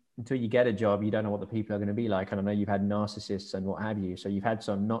 until you get a job, you don't know what the people are going to be like. And I know you've had narcissists and what have you. So you've had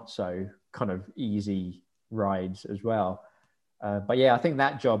some not so kind of easy rides as well. But yeah, I think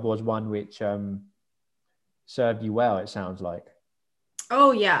that job was one which served you well, it sounds like.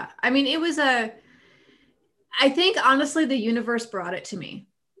 Oh yeah. I mean, I think honestly, the universe brought it to me.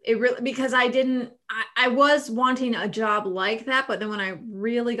 It really, because I was wanting a job like that, but then when I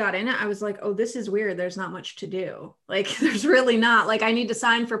really got in it, I was like, oh, this is weird. There's not much to do. Like, there's really not. Like, I need to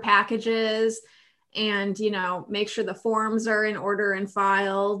sign for packages and, you know, make sure the forms are in order and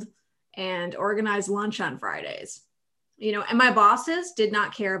filed and organize lunch on Fridays, you know, and my bosses did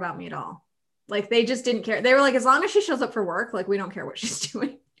not care about me at all. Like, they just didn't care. They were like, as long as she shows up for work, like, we don't care what she's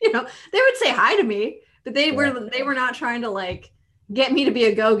doing. You know, they would say hi to me, but they were not trying to like get me to be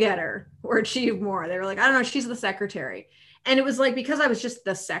a go-getter or achieve more. They were like, I don't know, she's the secretary. And it was like, because I was just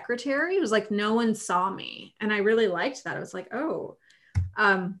the secretary, it was like, no one saw me. And I really liked that. I was like, oh,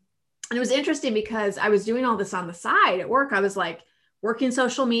 and it was interesting because I was doing all this on the side at work. I was like working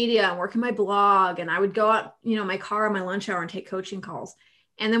social media and working my blog. And I would go out, you know, my car on my lunch hour and take coaching calls.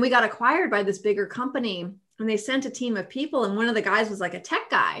 And then we got acquired by this bigger company and they sent a team of people. And one of the guys was like a tech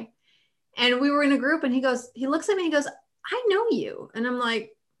guy. And we were in a group and he looks at me, he goes, I know you. And I'm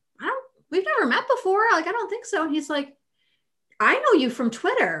like, we've never met before. Like, I don't think so. And he's like, I know you from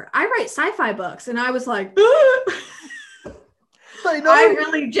Twitter. I write sci-fi books. And I was like, I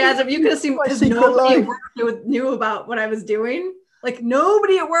really, Jazz, if you could have seen, because nobody knew about what I was doing. Like,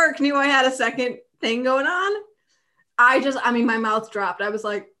 nobody at work knew I had a second thing going on. My mouth dropped. I was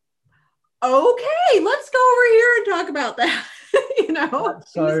like, okay, let's go over here and talk about that. You know,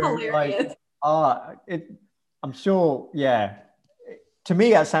 so, it was hilarious. I'm sure, yeah. To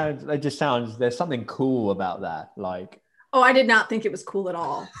me, it just sounds, there's something cool about that. Like, Oh, I did not think it was cool at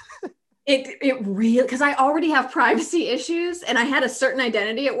all. It really, because I already have privacy issues, and I had a certain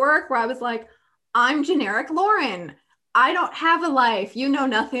identity at work where I was like, I'm generic Lauren. I don't have a life. You know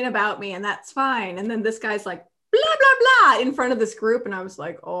nothing about me, and that's fine. And then this guy's like, blah, blah, blah, in front of this group. And I was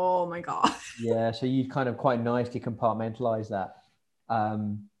like, oh my God. Yeah. So you kind of quite nicely compartmentalize that.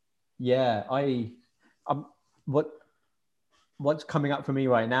 Yeah. What's coming up for me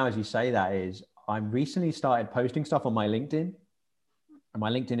right now, as you say that, is I'm recently started posting stuff on my LinkedIn. And my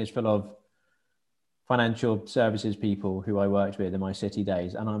LinkedIn is full of financial services people who I worked with in my city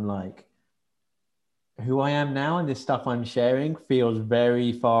days. And I'm like, who I am now and this stuff I'm sharing feels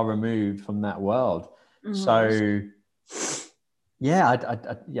very far removed from that world. Mm-hmm. So yeah,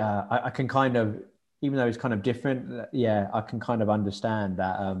 I can kind of, even though it's kind of different, yeah, I can kind of understand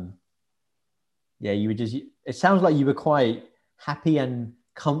that. Yeah, it sounds like you were quite happy and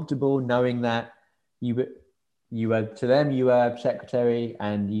comfortable knowing that you were to them, you were secretary,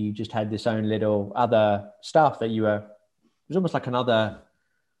 and you just had this own little other stuff that it was almost like another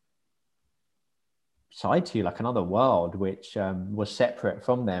side to you, like another world, which was separate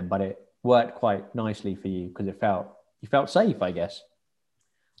from them, but it worked quite nicely for you because you felt safe, I guess.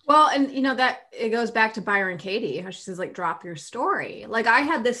 Well, and that it goes back to Byron Katie, how she says, like, drop your story. Like, I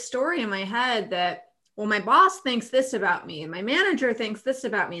had this story in my head that, well, my boss thinks this about me and my manager thinks this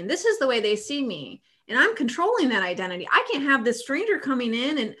about me, and this is the way they see me. And I'm controlling that identity. I can't have this stranger coming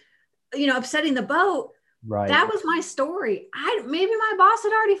in and, upsetting the boat. Right. That was my story. Maybe my boss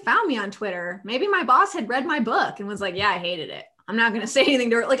had already found me on Twitter. Maybe my boss had read my book and was like, yeah, I hated it. I'm not going to say anything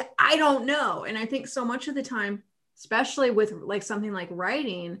to her. Like, I don't know. And I think so much of the time, especially with like something like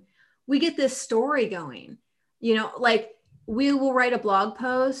writing, we get this story going, like we will write a blog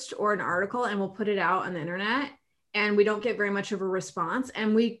post or an article and we'll put it out on the internet and we don't get very much of a response.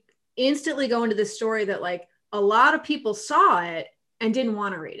 And we instantly go into this story that like a lot of people saw it and didn't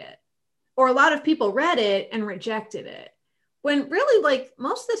want to read it, or a lot of people read it and rejected it, when really, like,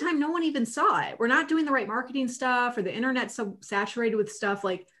 most of the time, no one even saw it. We're not doing the right marketing stuff, or the internet's so saturated with stuff.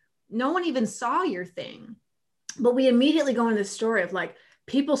 Like, no one even saw your thing. But we immediately go into this story of like,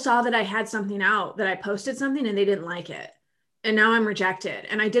 people saw that I had something out, that I posted something and they didn't like it. And now I'm rejected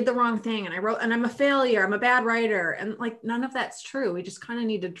and I did the wrong thing. And I wrote, and I'm a failure. I'm a bad writer. And like, none of that's true. We just kind of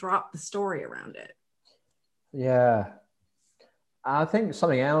need to drop the story around it. Yeah. I think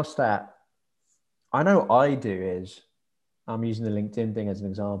something else that I know I do is, I'm using the LinkedIn thing as an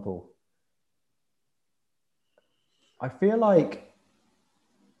example. I feel like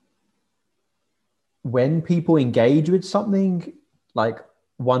when people engage with something like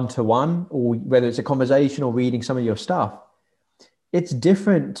one-to-one, or whether it's a conversation or reading some of your stuff, it's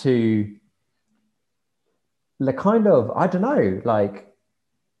different to the kind of, I don't know, like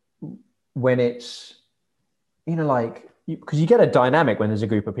when it's, like, because you get a dynamic when there's a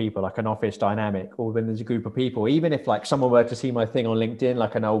group of people, like an office dynamic, or when there's a group of people, even if like someone were to see my thing on LinkedIn,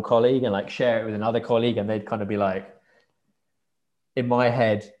 like an old colleague, and like share it with another colleague, and they'd kind of be like, in my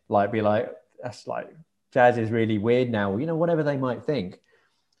head, like be like, that's like, Jazz is really weird now, whatever they might think.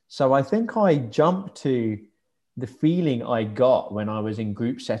 So I think I jumped to the feeling I got when I was in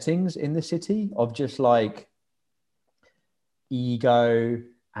group settings in the city of just like ego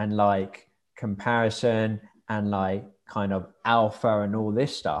and like comparison and like kind of alpha and all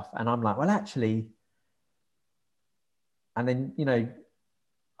this stuff. And I'm like, well, actually, and then,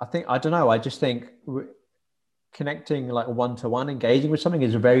 I just think connecting like one-to-one, engaging with something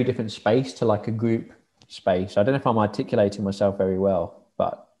is a very different space to like a group space. I don't know if I'm articulating myself very well,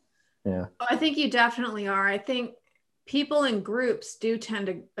 but yeah. I think you definitely are. I think people in groups do tend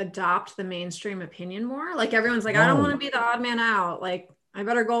to adopt the mainstream opinion more. Like everyone's like, I don't want to be the odd man out. Like, I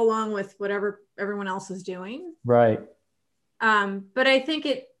better go along with whatever everyone else is doing. Right. But I think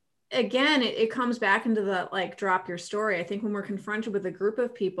it comes back into the like, drop your story. I think when we're confronted with a group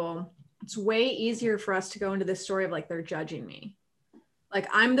of people, it's way easier for us to go into this story of like, they're judging me. Like,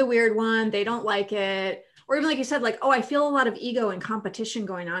 I'm the weird one. They don't like it. Or even like you said, like, oh, I feel a lot of ego and competition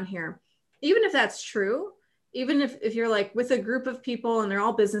going on here. Even if that's true, even if you're like with a group of people and they're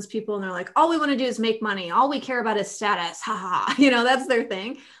all business people and they're like, all we want to do is make money. All we care about is status. Ha ha. That's their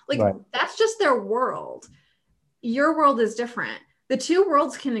thing. Like, right. That's just their world. Your world is different. The two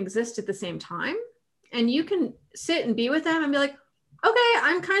worlds can exist at the same time. And you can sit and be with them and be like, okay,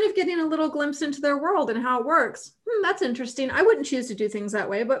 I'm kind of getting a little glimpse into their world and how it works. That's interesting. I wouldn't choose to do things that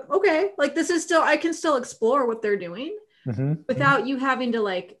way, but okay. Like, this is still, I can still explore what they're doing without you having to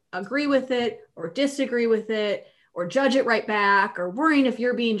like agree with it or disagree with it or judge it right back or worrying if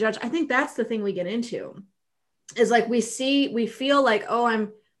you're being judged. I think that's the thing we get into is like, we feel like, oh,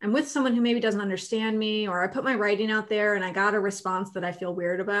 I'm with someone who maybe doesn't understand me, or I put my writing out there and I got a response that I feel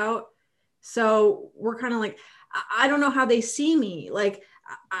weird about. So we're kind of like, I don't know how they see me. Like,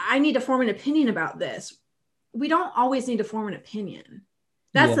 I need to form an opinion about this. We don't always need to form an opinion.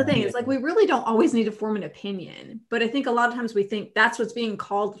 That's the thing. It's like, we really don't always need to form an opinion. But I think a lot of times we think that's what's being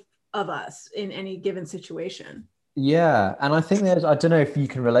called of us in any given situation. Yeah. And I think I don't know if you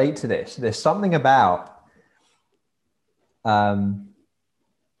can relate to this. There's something about having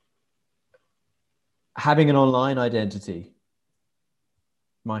an online identity,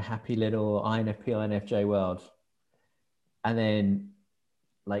 my happy little INFP, INFJ world, and then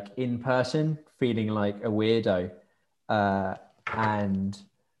like in person feeling like a weirdo. And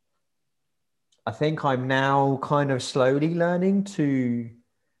I think I'm now kind of slowly learning to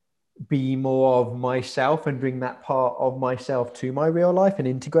be more of myself and bring that part of myself to my real life and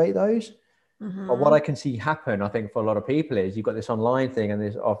integrate those. But what I can see happen, I think, for a lot of people is you've got this online thing and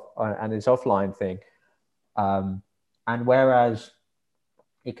this offline thing. And whereas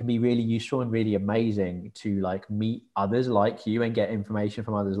it can be really useful and really amazing to like meet others like you and get information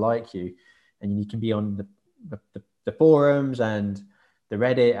from others like you, and you can be on the forums and the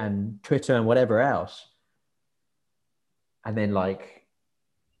Reddit and Twitter and whatever else, and then like,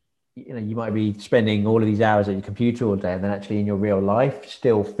 you know, you might be spending all of these hours at your computer all day, and then actually in your real life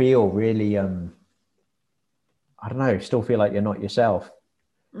still feel really I don't know, still feel like you're not yourself.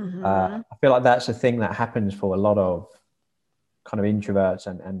 I feel like that's a thing that happens for a lot of kind of introverts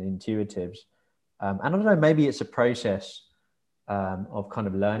and intuitives. And I don't know, maybe it's a process of kind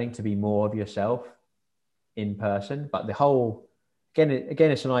of learning to be more of yourself in person. But the whole, again,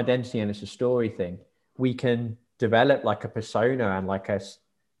 it's an identity and it's a story thing. We can develop like a persona and like a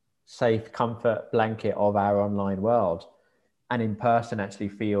safe comfort blanket of our online world, and in person actually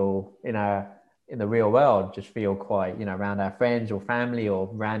feel in the real world, just feel quite, you know, around our friends or family or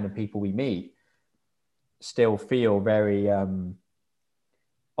random people we meet, still feel very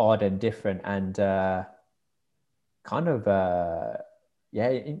odd and different and kind of, I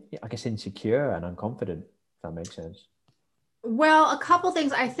guess insecure and unconfident, if that makes sense. Well, a couple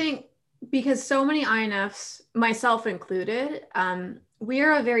things. I think because so many INFs, myself included, we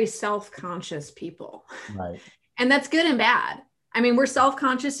are a very self-conscious people. Right. And that's good and bad. I mean, we're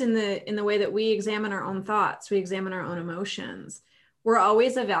self-conscious in the way that we examine our own thoughts, we examine our own emotions. We're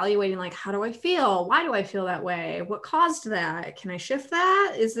always evaluating, like, how do I feel? Why do I feel that way? What caused that? Can I shift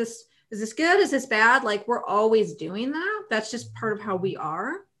that? Is this good? Is this bad? Like, we're always doing that. That's just part of how we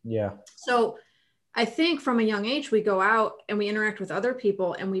are. Yeah. So I think from a young age, we go out and we interact with other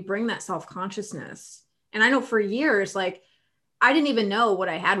people and we bring that self-consciousness. And I know for years, like, I didn't even know what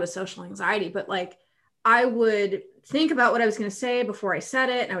I had with social anxiety, but like, I would think about what I was going to say before I said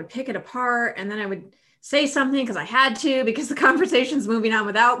it, and I would pick it apart, and then I would say something because I had to, because the conversation's moving on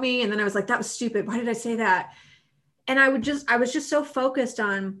without me. And then I was like, that was stupid. Why did I say that? And I was just so focused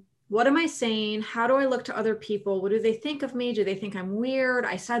on, what am I saying? How do I look to other people? What do they think of me? Do they think I'm weird?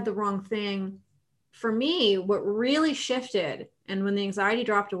 I said the wrong thing. For me, what really shifted, and when the anxiety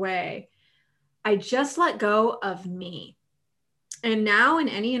dropped away, I just let go of me. And now in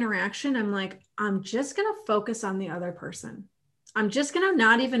any interaction, I'm like, I'm just going to focus on the other person. I'm just going to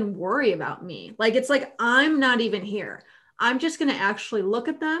not even worry about me. Like, it's like, I'm not even here. I'm just going to actually look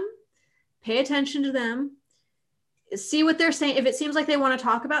at them, pay attention to them, see what they're saying. If it seems like they want to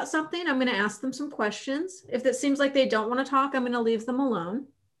talk about something, I'm going to ask them some questions. If it seems like they don't want to talk, I'm going to leave them alone.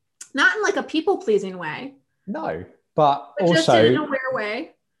 Not in like a people pleasing way. No, but also just in an aware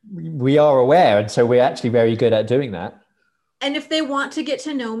way. We are aware. And so we're actually very good at doing that. And if they want to get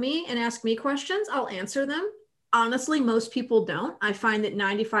to know me and ask me questions, I'll answer them. Honestly, most people don't. I find that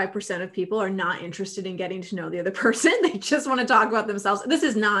 95% of people are not interested in getting to know the other person. They just want to talk about themselves. This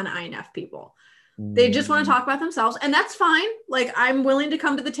is non-INF people. They just want to talk about themselves, and that's fine. Like, I'm willing to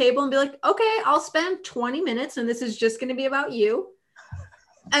come to the table and be like, okay, I'll spend 20 minutes and this is just going to be about you.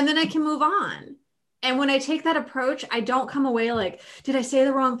 And then I can move on. And when I take that approach, I don't come away like, did I say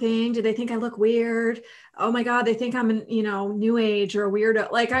the wrong thing? Did they think I look weird? Oh my God, they think I'm an, new age or a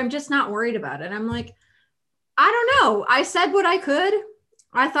weirdo. Like, I'm just not worried about it. I'm like, I don't know. I said what I could.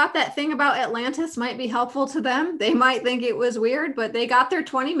 I thought that thing about Atlantis might be helpful to them. They might think it was weird, but they got their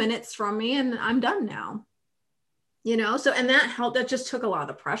 20 minutes from me and I'm done now. So, and that helped. That just took a lot of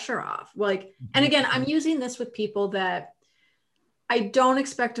the pressure off. Like, and again, I'm using this with people that I don't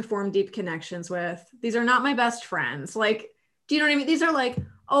expect to form deep connections with. These are not my best friends. Like, do you know what I mean? These are like,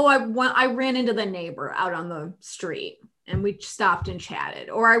 oh, I ran into the neighbor out on the street and we stopped and chatted.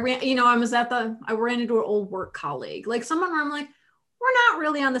 Or I ran into an old work colleague, like someone where I'm like, we're not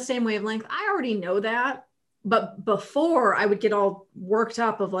really on the same wavelength. I already know that. But before, I would get all worked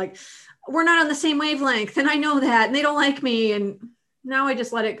up of like, we're not on the same wavelength, and I know that, and they don't like me. And now I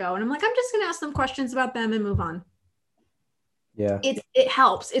just let it go. And I'm like, I'm just going to ask them questions about them and move on. Yeah. It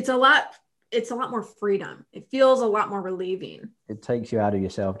helps. It's a lot more freedom. It feels a lot more relieving. It takes you out of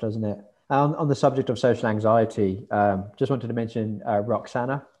yourself, doesn't it? On the subject of social anxiety, just wanted to mention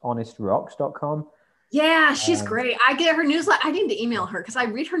Roxana, honestrocks.com. Yeah, she's great. I get her newsletter. I need to email her because I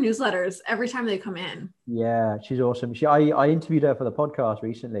read her newsletters every time they come in. Yeah, she's awesome. I interviewed her for the podcast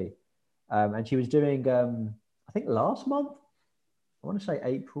recently, and she was doing, I think last month, I want to say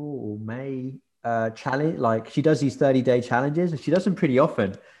April or May, challenge. Like she does these 30-day challenges, and she does them pretty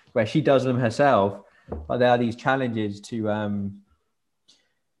often where she does them herself, but there are these challenges to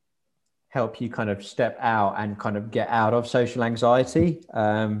help you kind of step out and kind of get out of social anxiety.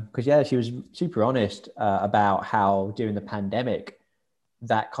 Because yeah, she was super honest about how during the pandemic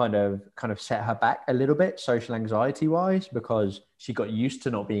that kind of set her back a little bit social anxiety wise, because she got used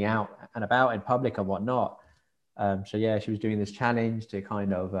to not being out and about in public and whatnot. So yeah, she was doing this challenge to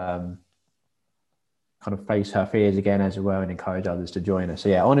kind of face her fears again, as well, and encourage others to join her. So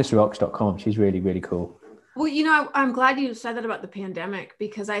yeah, honestrocks.com. She's really, really cool. Well, I'm glad you said that about the pandemic,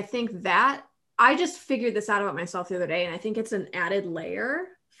 because I think that I just figured this out about myself the other day. And I think it's an added layer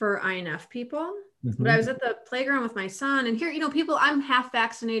for INF people. Mm-hmm. But I was at the playground with my son, and here, people, I'm half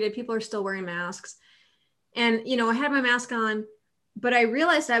vaccinated. People are still wearing masks. And, I had my mask on, but I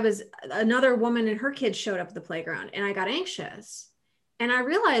realized another woman and her kids showed up at the playground, and I got anxious. And I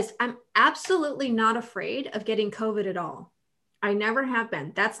realized I'm absolutely not afraid of getting COVID at all. I never have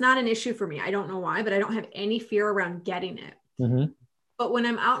been. That's not an issue for me. I don't know why, but I don't have any fear around getting it. Mm-hmm. But when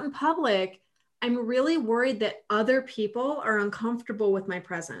I'm out in public, I'm really worried that other people are uncomfortable with my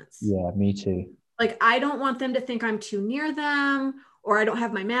presence. Yeah, me too. Like, I don't want them to think I'm too near them, or I don't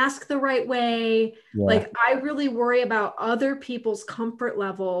have my mask the right way. Yeah. Like, I really worry about other people's comfort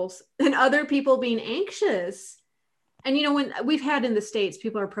levels and other people being anxious. And, when we've had in the States,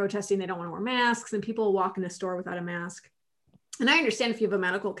 people are protesting, they don't want to wear masks, and people walk in the store without a mask. And I understand if you have a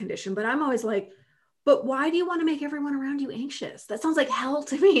medical condition, but I'm always like, but why do you want to make everyone around you anxious? That sounds like hell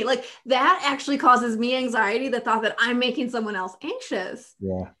to me. Like, that actually causes me anxiety, the thought that I'm making someone else anxious.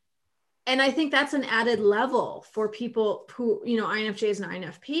 Yeah. And I think that's an added level for people who, INFJs and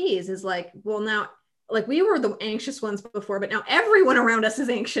INFPs is like, well, now, like, we were the anxious ones before, but now everyone around us is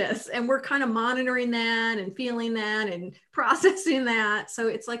anxious, and we're kind of monitoring that and feeling that and processing that. So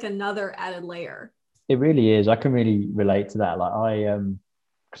it's like another added layer. It really is. I can really relate to that. Like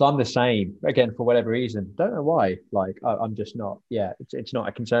because I'm the same, again, for whatever reason, don't know why. Like I'm just not, it's not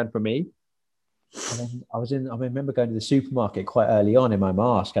a concern for me. And then I remember going to the supermarket quite early on in my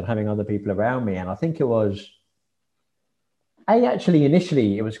mask and having other people around me. And I think it was,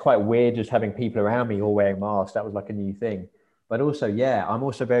 initially it was quite weird just having people around me all wearing masks. That was like a new thing. But also, I'm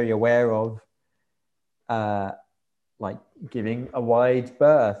also very aware of, like giving a wide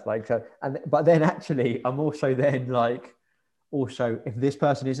berth, but then actually I'm also then like, if this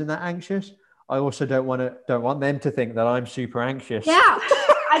person isn't that anxious, I also don't want them to think that I'm super anxious. Yeah,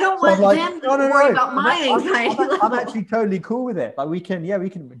 I don't want them to worry about my anxiety. I'm actually totally cool with it. Like we can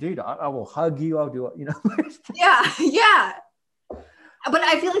do that. I will hug you. I'll do it. Yeah. But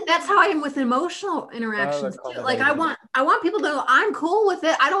I feel like that's how I am with emotional interactions too. Like I want people to know I'm cool with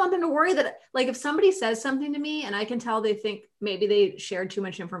it. I don't want them to worry that, like, if somebody says something to me and I can tell they think maybe they shared too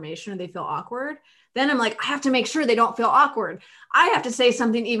much information or they feel awkward, then I'm like, I have to make sure they don't feel awkward. I have to say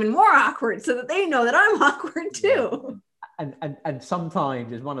something even more awkward so that they know that I'm awkward too. And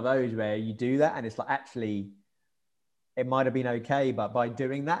sometimes it's one of those where you do that and it's like, actually, it might have been okay, but by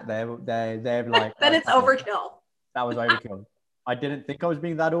doing that, they're like, then it's overkill. That was overkill. I didn't think I was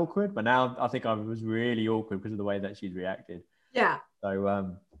being that awkward, but now I think I was really awkward because of the way that she's reacted. Yeah.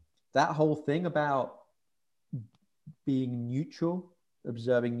 So that whole thing about being neutral,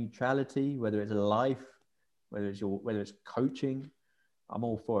 observing neutrality, whether it's life, whether it's coaching, I'm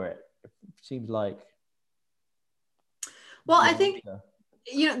all for it. It seems like. Well, I think,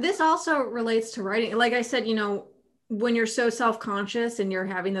 this also relates to writing. Like I said, when you're so self-conscious and you're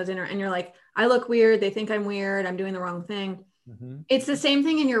having those and you're like, I look weird, they think I'm weird, I'm doing the wrong thing. Mm-hmm. It's the same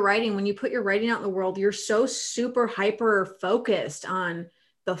thing in your writing. When you put your writing out in the world, you're so super hyper focused on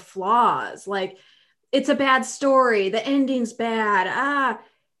the flaws. Like, it's a bad story, the ending's bad.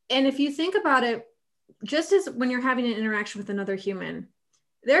 And if you think about it, just as when you're having an interaction with another human,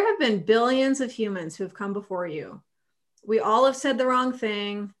 there have been billions of humans who have come before you. We all have said the wrong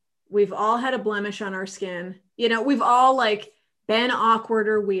thing. We've all had a blemish on our skin. We've all been awkward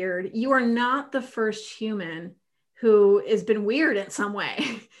or weird. You are not the first human who has been weird in some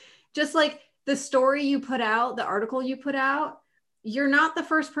way. Just like the story you put out, the article you put out, you're not the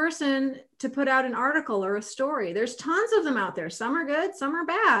first person to put out an article or a story. There's tons of them out there. Some are good, some are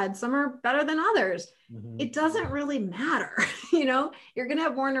bad, some are better than others. It doesn't really matter. You know, you're going to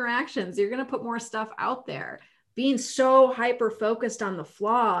have more interactions. You're going to put more stuff out there. Being so hyper focused on the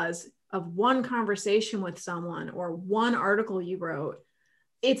flaws of one conversation with someone or one article you wrote,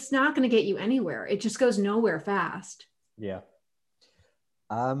 it's not going to get you anywhere. It just goes nowhere fast. Yeah.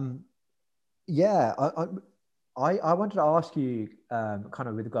 Yeah. I wanted to ask you, kind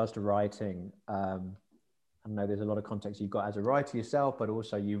of with regards to writing. I know there's a lot of context you've got as a writer yourself, but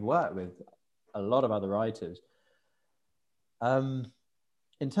also you've worked with a lot of other writers.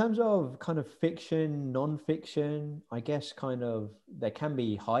 In terms of kind of fiction, non-fiction, I guess kind of there can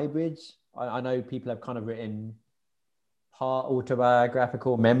be hybrids. I know people have kind of written part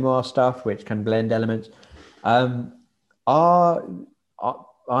autobiographical memoir stuff, which can blend elements. Are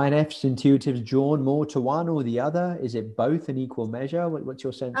INFs, intuitives drawn more to one or the other? Is it both in equal measure? What's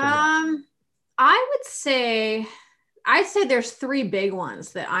your sense of that? I'd say there's three big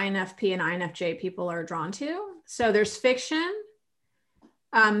ones that INFP and INFJ people are drawn to. So there's fiction,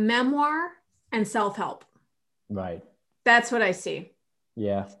 memoir, and self-help. Right. That's what I see.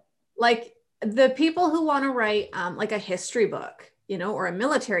 Yeah. Like the people who want to write like a history book, you know, or a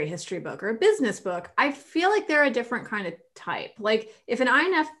military history book or a business book, I feel like they're a different kind of type. Like if an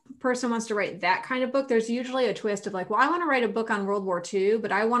INF person wants to write that kind of book, there's usually a twist of like, well, I want to write a book on World War II,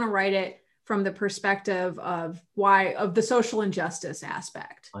 but I want to write it from the perspective of the social injustice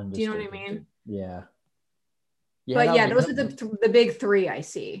aspect. Understood. Do you know what I mean? Yeah. But yeah, those are the big three I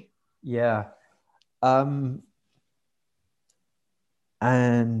see. Yeah.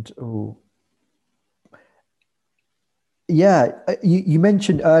 Yeah, you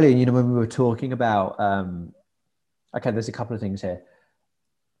mentioned earlier, you know, when we were talking about, okay, there's a couple of things here.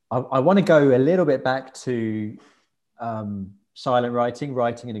 I want to go a little bit back to silent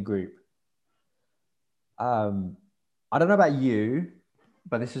writing in a group. I don't know about you,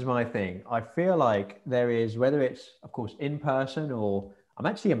 but this is my thing. I feel like there is, whether it's, of course, in person, or I'm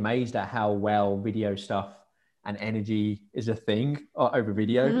actually amazed at how well video stuff and energy is a thing over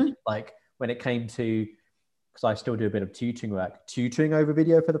video. Mm-hmm. Like when it came to, because I still do a bit of tutoring over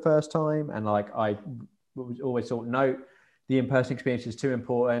video for the first time. And like, I always thought, no, the in-person experience is too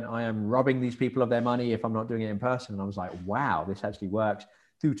important. I am robbing these people of their money if I'm not doing it in person. And I was like, wow, this actually works.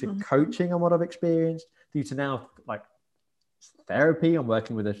 Through to coaching on what I've experienced, through to now like therapy. I'm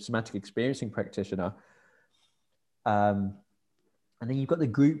working with a somatic experiencing practitioner. And then you've got the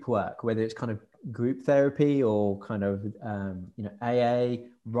group work, whether it's kind of group therapy or kind of, you know, AA,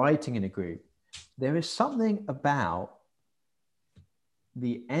 writing in a group. There is something about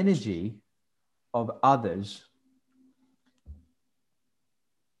the energy of others,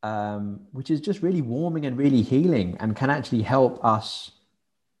 which is just really warming and really healing, and can actually help us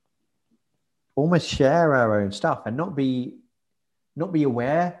almost share our own stuff and not be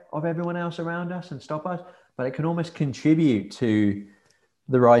aware of everyone else around us and stop us, but it can almost contribute to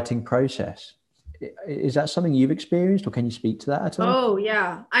the writing process. Is that something you've experienced, or can you speak to that at all? Oh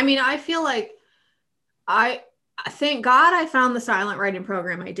yeah. I mean, I feel like I thank God I found the silent writing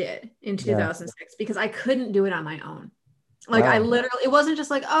program I did in 2006 because I couldn't do it on my own. Like wow. I literally, it wasn't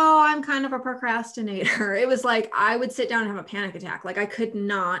just like, oh, I'm kind of a procrastinator. It was like, I would sit down and have a panic attack. Like I could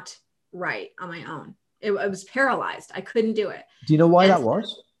not write on my own. I was paralyzed. I couldn't do it. Do you know why that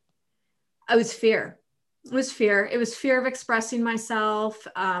was? It was fear. It was fear. It was fear of expressing myself.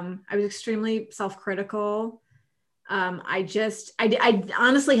 I was extremely self-critical. I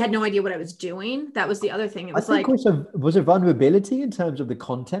honestly had no idea what I was doing. That was the other thing. It was like, also, was it vulnerability in terms of the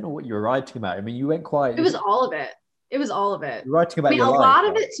content or what you were writing about? I mean, you went quite. It was all of it. It was all of it. You're writing about a lot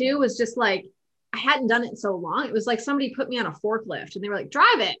of it too was just like, I hadn't done it in so long. It was like somebody put me on a forklift and they were like,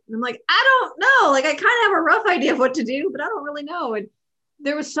 drive it. And I'm like, I don't know. Like I kind of have a rough idea of what to do, but I don't really know. And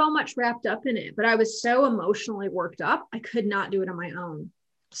there was so much wrapped up in it, but I was so emotionally worked up. I could not do it on my own.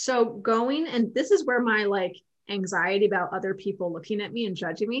 So going, and this is where my like anxiety about other people looking at me and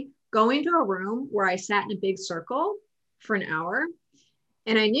judging me, going to a room where I sat in a big circle for an hour.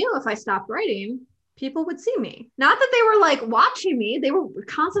 And I knew if I stopped writing, people would see me. Not that they were like watching me, they were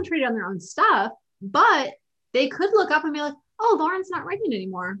concentrated on their own stuff, but they could look up and be like, oh, Lauren's not writing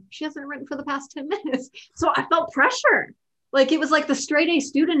anymore. She hasn't written for the past 10 minutes. So I felt pressure. Like it was like the straight A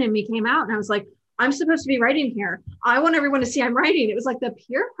student in me came out and I was like, I'm supposed to be writing here. I want everyone to see I'm writing. It was like the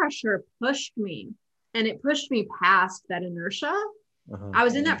peer pressure pushed me, and it pushed me past that inertia. I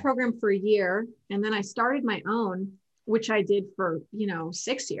was in that program for a year, and then I started my own, which I did for,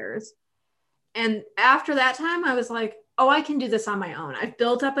 6 years. And after that time, I was like, oh, I can do this on my own. I've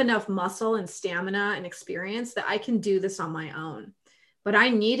built up enough muscle and stamina and experience that I can do this on my own. But I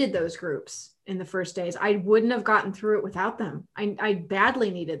needed those groups in the first days. I wouldn't have gotten through it without them. I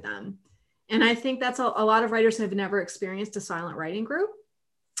badly needed them. And I think that's a lot of writers have never experienced a silent writing group,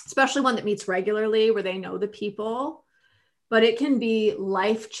 especially one that meets regularly where they know the people, but it can be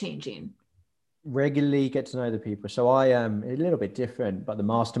life-changing. Regularly get to know the people. So I am a little bit different, but the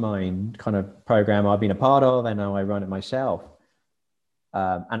mastermind kind of program I've been a part of, and now I run it myself.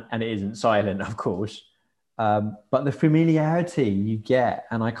 And it isn't silent, of course. But the familiarity you get,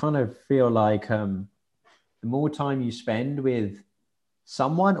 and I kind of feel like the more time you spend with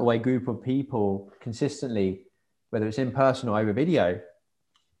someone or a group of people consistently, whether it's in person or over video,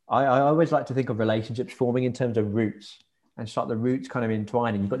 I always like to think of relationships forming in terms of roots, and start the roots kind of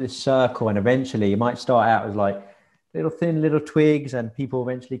entwining. You've got this circle, and eventually it might start out as like thin little twigs, and people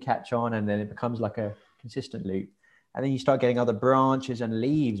eventually catch on, and then it becomes like a consistent loop. And then you start getting other branches and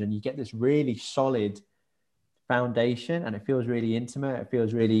leaves, and you get this really solid foundation, and it feels really intimate. It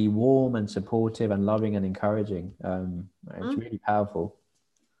feels really warm and supportive and loving and encouraging. It's really powerful.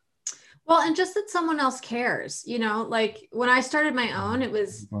 Well, and just that someone else cares, you know, like when I started my own, it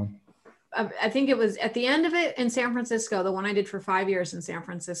was, I think it was at the end of it in San Francisco, the one I did for 5 years in San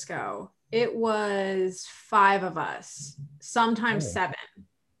Francisco, it was 5 of us, sometimes 7.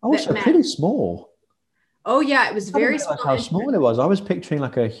 Oh, so pretty small. Oh yeah, it was very small. How small it was. I was picturing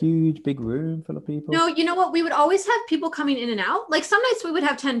like a huge big room full of people. No, you know what? We would always have people coming in and out. Like some nights we would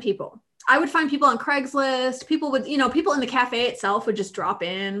have 10 people. I would find people on Craigslist. People would, you know, people in the cafe itself would just drop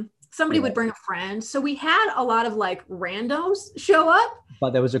in. Somebody would bring a friend. So we had a lot of like randos show up.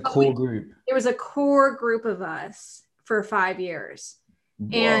 But there was a core group. There was a core group of us for 5 years.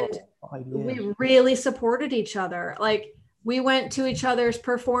 Whoa, and we really supported each other. Like we went to each other's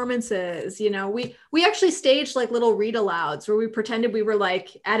performances, you know, we actually staged like little read alouds where we pretended we were like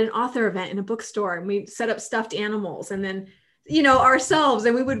at an author event in a bookstore, and we set up stuffed animals and then, you know, ourselves,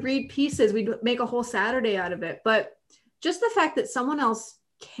 and we would read pieces. We'd make a whole Saturday out of it. But just the fact that someone else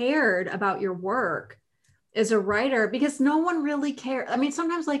cared about your work as a writer, because no one really cares. I mean,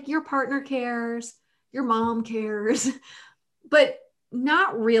 sometimes like your partner cares, your mom cares, but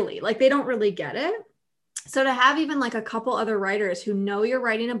not really, like they don't really get it. So to have even like a couple other writers who know you're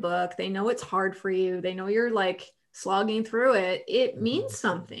writing a book, they know it's hard for you, they know you're like slogging through it, it means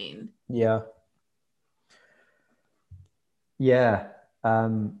something. Yeah. Yeah.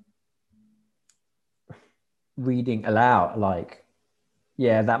 Reading aloud, like,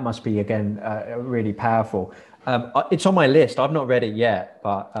 yeah, that must be again really powerful. It's on my list. I've not read it yet,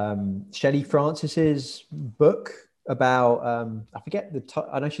 but Shelley Francis's book about I forget the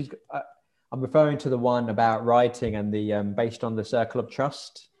I know she's. I'm referring to the one about writing and the based on the circle of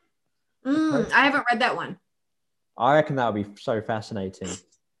trust. I haven't read that one. I reckon that would be so fascinating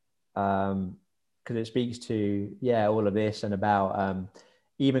because it speaks to all of this, and about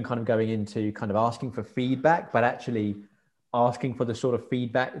even kind of going into kind of asking for feedback, but actually asking for the sort of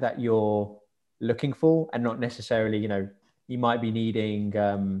feedback that you're looking for, and not necessarily, you know, you might be needing,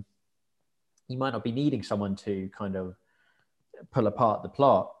 you might not be needing someone to kind of pull apart the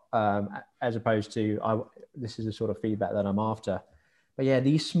plot, as opposed to, this is the sort of feedback that I'm after. But yeah,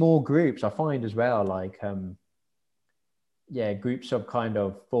 these small groups I find as well, like, groups of kind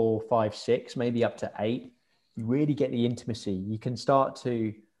of 4, 5, 6, maybe up to 8, you really get the intimacy. You can start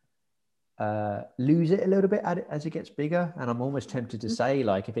to lose it a little bit as it gets bigger. And I'm almost tempted to say,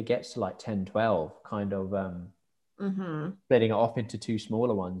 like, if it gets to like 10, 12, kind of splitting it off into 2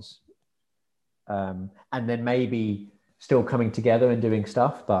 smaller ones. And then maybe still coming together and doing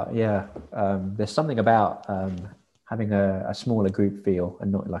stuff. But yeah, there's something about having a smaller group feel,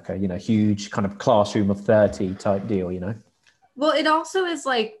 and not like a, you know, huge kind of classroom of 30 type deal, you know? Well, it also is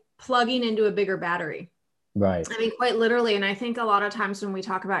like plugging into a bigger battery. Right. I mean, quite literally. And I think a lot of times when we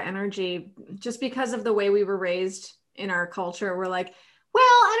talk about energy, just because of the way we were raised in our culture, we're like,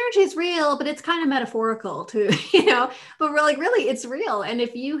 well, energy is real, but it's kind of metaphorical too, you know, but we're like, really, it's real. And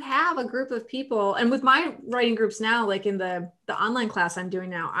if you have a group of people, and with my writing groups now, like in the online class I'm doing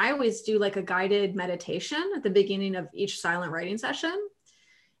now, I always do like a guided meditation at the beginning of each silent writing session.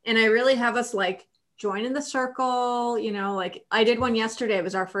 And I really have us like join in the circle, you know, like I did one yesterday. It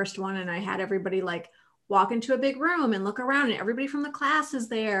was our first one. And I had everybody like walk into a big room and look around, and everybody from the class is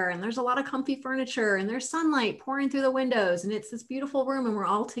there, and there's a lot of comfy furniture, and there's sunlight pouring through the windows, and it's this beautiful room, and we're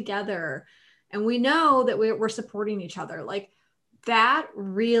all together, and we know that we're supporting each other. Like that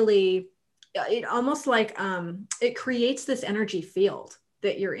really, it almost like it creates this energy field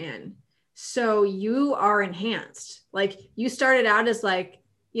that you're in, so you are enhanced. Like you started out as like,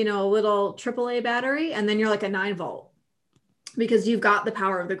 you know, a little AAA battery, and then you're like a 9 volt. because you've got the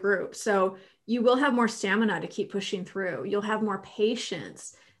power of the group. So you will have more stamina to keep pushing through. You'll have more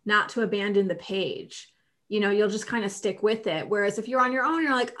patience not to abandon the page. You'll just kind of stick with it. Whereas if you're on your own,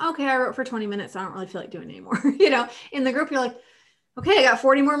 you're like, okay, I wrote for 20 minutes. I don't really feel like doing it anymore. In the group, you're like, okay, I got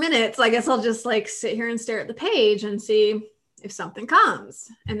 40 more minutes. I guess I'll just like sit here and stare at the page and see if something comes.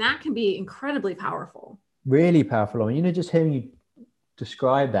 And that can be incredibly powerful. Really powerful. Just hearing you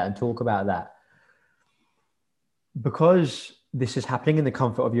describe that and talk about that, because this is happening in the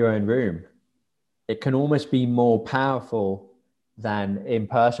comfort of your own room, it can almost be more powerful than in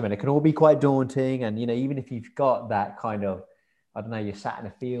person, and it can all be quite daunting. And even if you've got that kind of, I don't know, you're sat in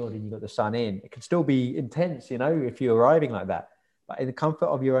a field and you've got the sun in, it can still be intense, if you're arriving like that. But in the comfort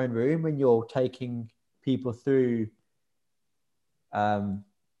of your own room, when you're taking people through that,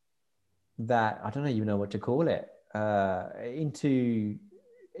 I don't even know what to call it, into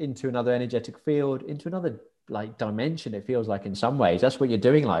another energetic field, into another like dimension, it feels like in some ways. That's what you're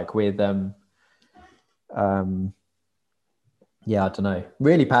doing, like with yeah, I don't know.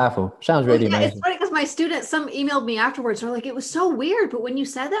 Really powerful. Sounds really amazing. It's funny because my students, some emailed me afterwards. They're like, it was so weird, but when you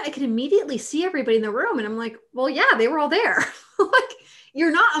said that, I could immediately see everybody in the room. And I'm like, well, yeah, they were all there. Like,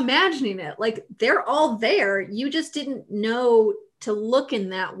 you're not imagining it. Like, they're all there. You just didn't know to look in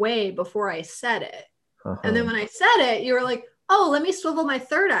that way before I said it. And then when I said it, you were like, oh, let me swivel my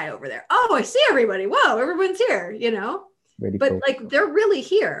third eye over there. Oh, I see everybody. Whoa, everyone's here, Really but cool. Like, they're really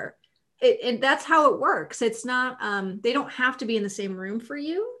here. And that's how it works. It's not, they don't have to be in the same room for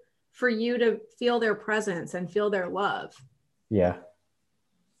you to feel their presence and feel their love. Yeah.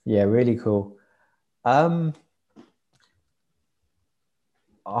 Really cool. I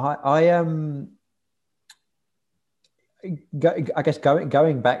guess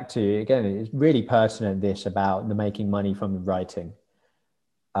going back to, again, it's really pertinent, this about the making money from writing.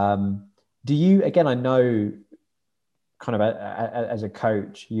 Do you, again, I know kind of as a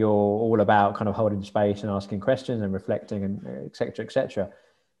coach, you're all about kind of holding space and asking questions and reflecting and et cetera, et cetera.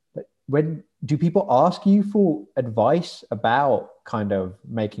 But when do people ask you for advice about kind of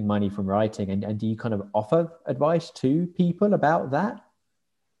making money from writing? And do you kind of offer advice to people about that?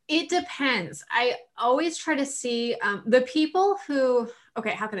 It depends. I always try to see the people who,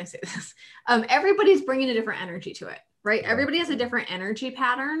 okay, how can I say this? Everybody's bringing a different energy to it, right? Yeah. Everybody has a different energy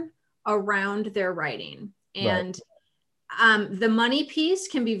pattern around their writing. And the money piece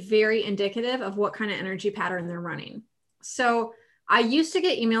can be very indicative of what kind of energy pattern they're running. So I used to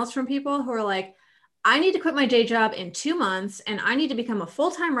get emails from people who are like, I need to quit my day job in 2 months and I need to become a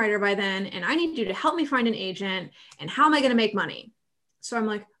full-time writer by then. And I need you to help me find an agent. And how am I going to make money? So I'm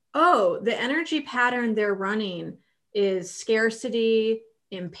like, oh, the energy pattern they're running is scarcity,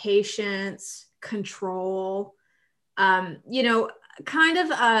 impatience, control, kind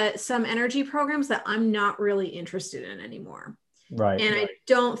of some energy programs that I'm not really interested in anymore. Right. And I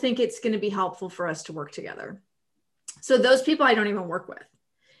don't think it's going to be helpful for us to work together. So those people I don't even work with.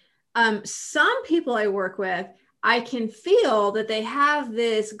 Some people I work with, I can feel that they have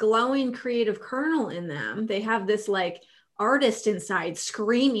this glowing creative kernel in them. They have this like artist inside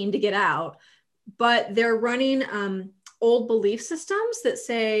screaming to get out, but they're running old belief systems that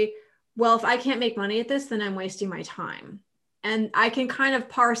say, well, if I can't make money at this, then I'm wasting my time. And I can kind of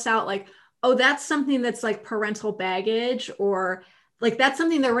parse out like, oh, that's something that's like parental baggage, or like that's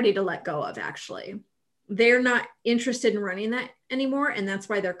something they're ready to let go of. Actually, they're not interested in running that anymore. And that's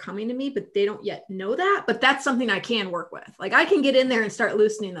why they're coming to me, but they don't yet know that. But that's something I can work with. Like I can get in there and start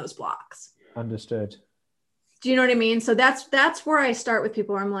loosening those blocks. Understood. Do you know what I mean? So that's where I start with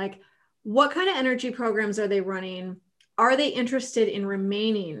people. I'm like, what kind of energy programs are they running? Are they interested in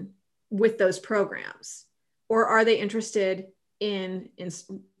remaining with those programs? Or are they interested in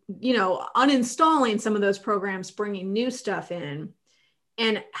uninstalling some of those programs, bringing new stuff in?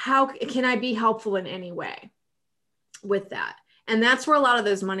 And how can I be helpful in any way with that? And that's where a lot of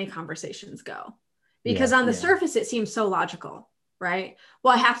those money conversations go. Because on the surface, it seems so logical, right?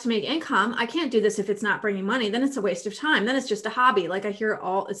 Well, I have to make income. I can't do this if it's not bringing money. Then it's a waste of time. Then it's just a hobby. Like I hear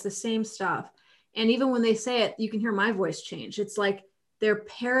it's the same stuff. And even when they say it, you can hear my voice change. It's like they're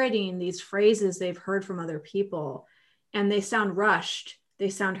parroting these phrases they've heard from other people, and they sound rushed. They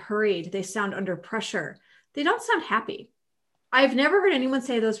sound hurried. They sound under pressure. They don't sound happy. I've never heard anyone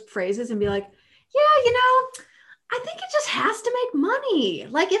say those phrases and be like, yeah, I think it just has to make money.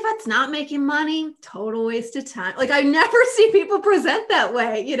 Like if it's not making money, total waste of time. Like I never see people present that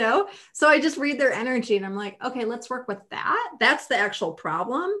way, So I just read their energy and I'm like, okay, let's work with that. That's the actual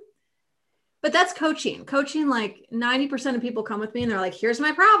problem. But that's coaching. Coaching, like 90% of people come with me and they're like, here's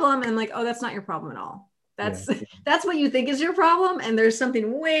my problem. And I'm like, oh, that's not your problem at all. That's that's what you think is your problem, and there's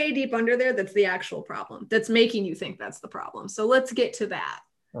something way deep under there that's the actual problem that's making you think that's the problem. So let's get to that,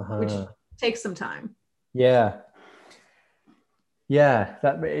 which takes some time. Yeah,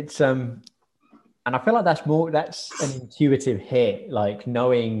 that it's and I feel like that's an intuitive hit, like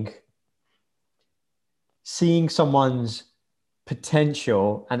seeing someone's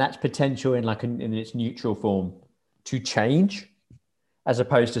potential, and that's potential in in its neutral form, to change, as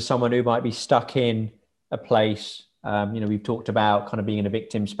opposed to someone who might be stuck in a place. We've talked about kind of being in a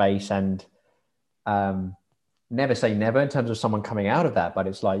victim space, and never say never in terms of someone coming out of that, but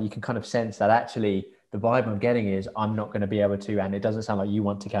it's like you can kind of sense that actually the vibe I'm getting is I'm not going to be able to, and it doesn't sound like you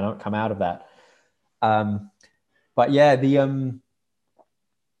want to come out of that. But yeah,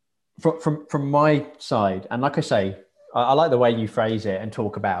 from my side, and like I say, I like the way you phrase it and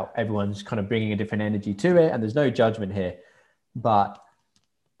talk about everyone's kind of bringing a different energy to it, and there's no judgment here. But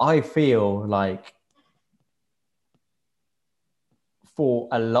I feel like for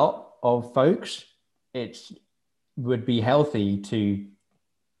a lot of folks, it would be healthy to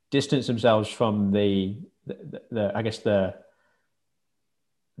distance themselves from the I guess the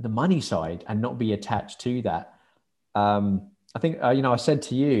money side and not be attached to that. I think, I said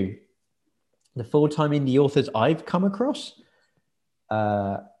to you, the full-time indie authors I've come across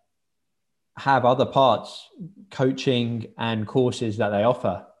have other parts, coaching and courses that they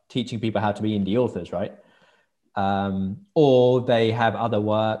offer, teaching people how to be indie authors, right? Or they have other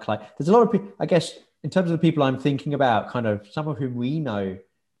work. Like there's a lot of people, I guess, in terms of the people I'm thinking about, kind of some of whom we know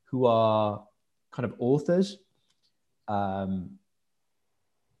who are kind of authors,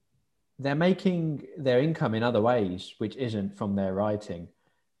 they're making their income in other ways, which isn't from their writing.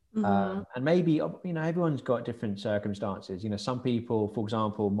 And maybe, everyone's got different circumstances. Some people, for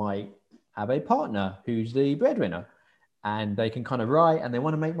example, might have a partner who's the breadwinner, and they can kind of write and they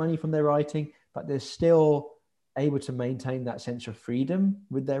want to make money from their writing, but they're still able to maintain that sense of freedom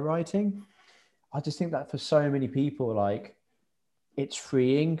with their writing. I just think that for so many people, like, it's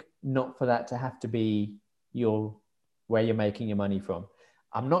freeing not for that to have to be where you're making your money from.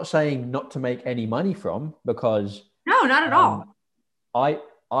 I'm not saying not to make any money from, because no, not at all.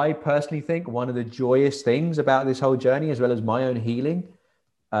 I personally think one of the joyous things about this whole journey, as well as my own healing,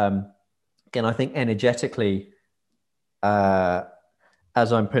 again, I think energetically, as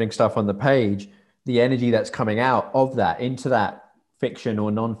I'm putting stuff on the page, the energy that's coming out of that into that fiction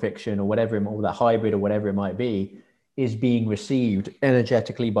or non-fiction or whatever, or that hybrid or whatever it might be, is being received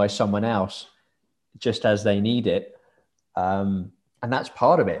energetically by someone else just as they need it. And that's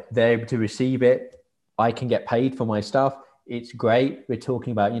part of it. They're able to receive it. I can get paid for my stuff. It's great. We're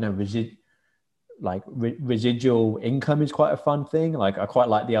talking about, residual income is quite a fun thing. Like, I quite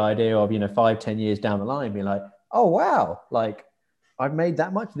like the idea of, 5-10 years down the line being like, oh, wow, like I've made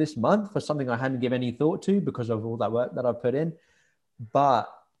that much this month for something I hadn't given any thought to because of all that work that I've put in,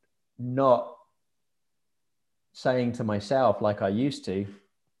 but not saying to myself, like I used to,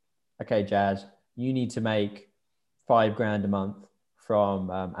 okay, Jazz, you need to make $5,000 a month from,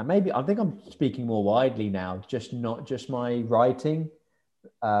 and maybe I think I'm speaking more widely now, not just my writing,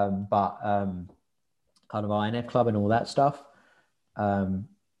 but kind of INF Club and all that stuff,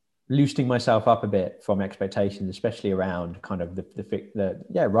 loosening myself up a bit from expectations, especially around kind of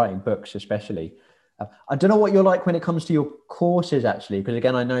the writing books, especially. I don't know what you're like when it comes to your courses, actually, because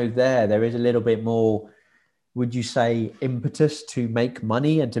again, I know there is a little bit more, would you say, impetus to make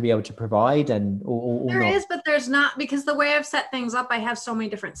money and to be able to provide, and or there not? is, but there's not, because the way I've set things up, I have so many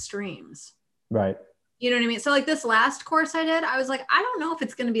different streams. Right. You know what I mean? So like this last course I did, I was like, I don't know if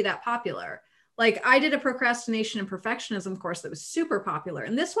it's going to be that popular. Like I did a procrastination and perfectionism course that was super popular.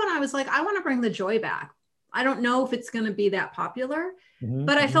 And this one, I was like, I want to bring the joy back. I don't know if it's going to be that popular,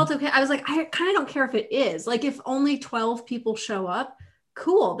 but I felt okay. I was like, I kind of don't care if it is. Like if only 12 people show up,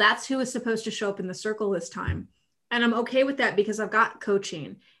 cool. That's who is supposed to show up in the circle this time. And I'm okay with that because I've got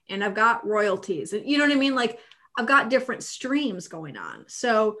coaching and I've got royalties. And you know what I mean? Like I've got different streams going on.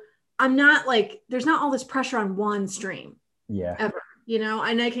 So I'm not like, there's not all this pressure on one stream. Yeah. Ever.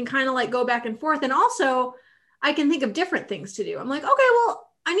 And I can kind of like go back and forth. And also I can think of different things to do. I'm like, okay, well,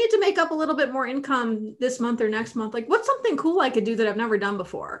 I need to make up a little bit more income this month or next month. Like what's something cool I could do that I've never done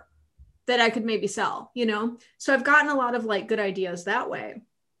before that I could maybe sell, So I've gotten a lot of like good ideas that way.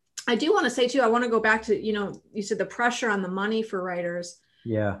 I do want to say too, I want to go back to, you said the pressure on the money for writers.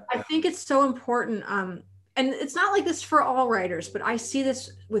 Yeah. I think it's so important. And it's not like this for all writers, but I see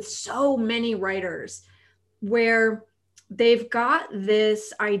this with so many writers where they've got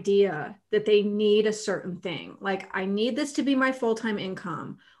this idea that they need a certain thing. Like, I need this to be my full-time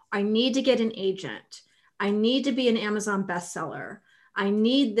income. I need to get an agent. I need to be an Amazon bestseller. I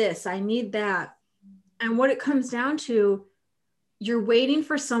need this. I need that. And what it comes down to, you're waiting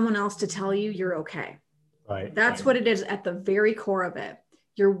for someone else to tell you you're okay. Right. That's what it is at the very core of it.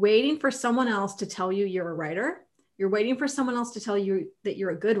 You're waiting for someone else to tell you you're a writer. You're waiting for someone else to tell you that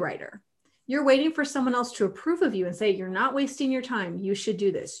you're a good writer. You're waiting for someone else to approve of you and say, you're not wasting your time. You should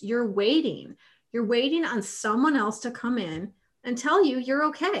do this. You're waiting on someone else to come in and tell you you're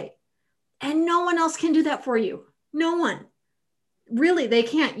okay. And no one else can do that for you. No one. Really, they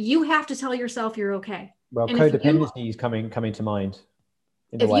can't. You have to tell yourself you're okay. Well, and codependency is coming to mind.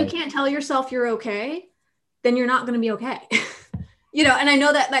 If you can't tell yourself you're okay, then you're not going to be okay. And I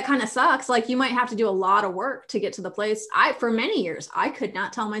know that kind of sucks. Like, you might have to do a lot of work to get to the place. For many years, I could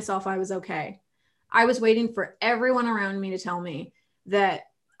not tell myself I was okay. I was waiting for everyone around me to tell me that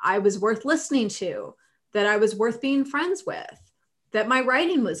I was worth listening to, that I was worth being friends with, that my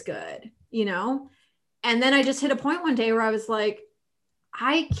writing was good, And then I just hit a point one day where I was like,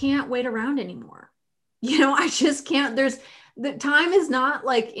 I can't wait around anymore. I just can't. The time is not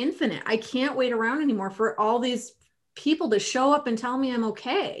like infinite. I can't wait around anymore for all these people to show up and tell me I'm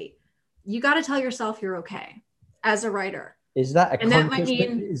okay. You got to tell yourself you're okay as a writer. Is that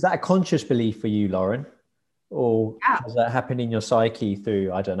a conscious belief for you, Lauren? Or does that happen in your psyche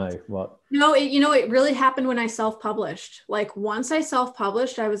through, I don't know what? No, it really happened when I self-published. Like, once I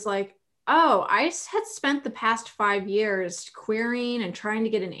self-published, I was like, oh, I had spent the past 5 years querying and trying to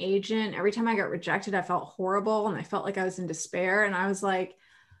get an agent. Every time I got rejected, I felt horrible and I felt like I was in despair. And I was like,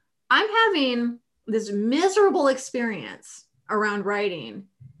 I'm having this miserable experience around writing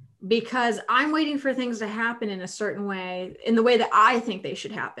because I'm waiting for things to happen in a certain way, in the way that I think they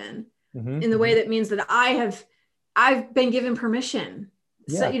should happen, in the way that means that I've been given permission.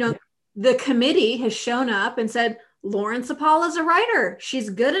 Yeah. So, the committee has shown up and said, Lauren Sapal is a writer. She's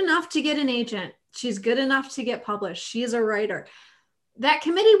good enough to get an agent. She's good enough to get published. She's a writer. That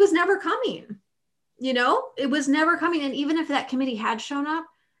committee was never coming. It was never coming. And even if that committee had shown up,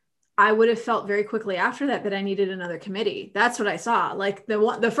 I would have felt very quickly after that I needed another committee. That's what I saw. Like,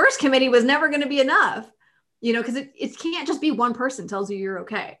 the first committee was never going to be enough, because it can't just be one person tells you you're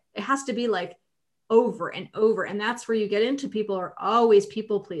okay. It has to be like over and over. And that's where you get into people are always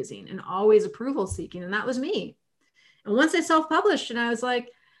people pleasing and always approval seeking. And that was me. And once I self-published and I was like,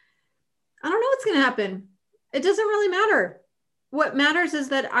 I don't know what's going to happen. It doesn't really matter. What matters is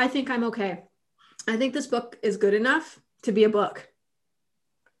that I think I'm okay. I think this book is good enough to be a book.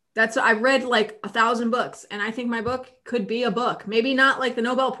 I read like 1,000 books and I think my book could be a book. Maybe not like the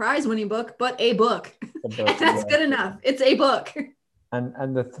Nobel Prize winning book, but a book. That's good enough. It's a book.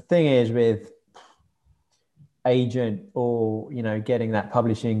 And the thing is with agent or, getting that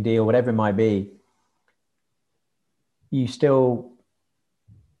publishing deal, whatever it might be, the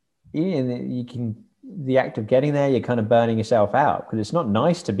act of getting there, you're kind of burning yourself out because it's not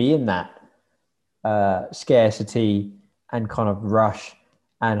nice to be in that scarcity and kind of rush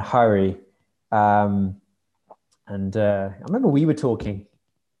and hurry. I remember we were talking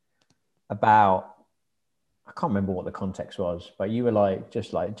about, I can't remember what the context was, but you were like,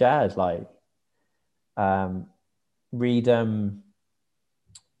 just like Jazz, like, read,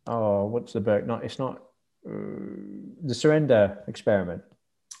 what's the book? It's not The Surrender Experiment.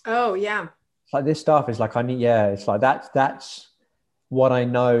 Oh yeah. It's like this stuff is like, it's like, that's what I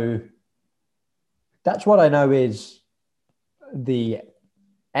know. That's what I know is the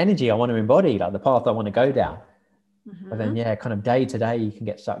energy I want to embody, like the path I want to go down. Mm-hmm. But then, kind of day to day, you can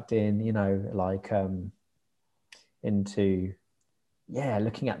get sucked in, into,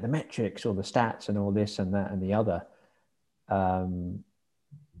 looking at the metrics or the stats and all this and that and the other. And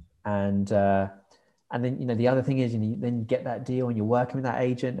then, the other thing is, then you get that deal and you're working with that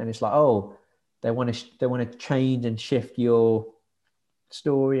agent and it's like, oh, they want to change and shift your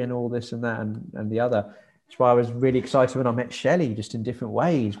story and all this and that and the other. That's why I was really excited when I met Shelley, just in different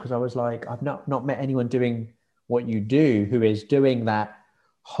ways, because I was like, I've not met anyone doing what you do, who is doing that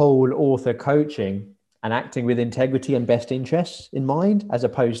whole author coaching and acting with integrity and best interests in mind, as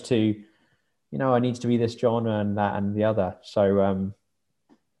opposed to, I need to be this genre and that and the other. So,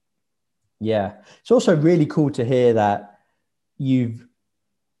 it's also really cool to hear that you've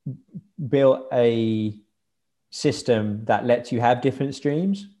built a system that lets you have different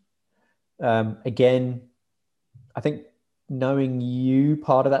streams. Again, I think knowing you,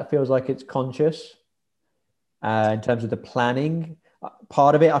 part of that feels like it's conscious in terms of the planning.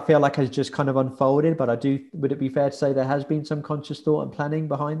 Part of it, I feel like has just kind of unfolded, but would it be fair to say there has been some conscious thought and planning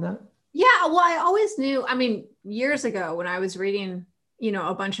behind that? Yeah, well, I always knew, years ago when I was reading,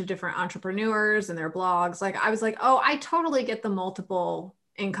 a bunch of different entrepreneurs and their blogs, like I was like, oh, I totally get the multiple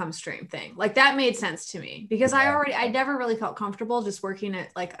income stream thing. Like that made sense to me because I never really felt comfortable just working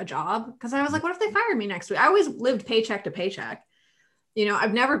at like a job because I was like, what if they fired me next week? I always lived paycheck to paycheck. You know,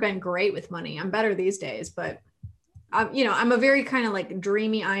 I've never been great with money. I'm better these days, but I'm a very kind of like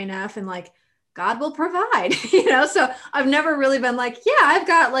dreamy INF and like God will provide, so I've never really been like, yeah, I've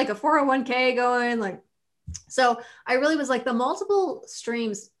got like a 401k going. Like, so I really was like the multiple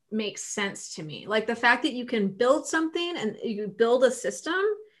streams makes sense to me. Like the fact that you can build something and you build a system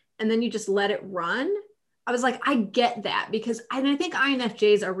and then you just let it run. I was like, I get that because I think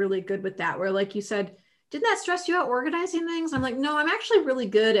INFJs are really good with that. Where like you said, didn't that stress you out organizing things? I'm like, no, I'm actually really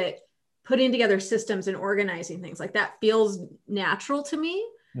good at putting together systems and organizing things. Like that feels natural to me.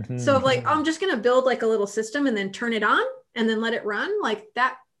 Mm-hmm. So like, I'm just going to build like a little system and then turn it on and then let it run like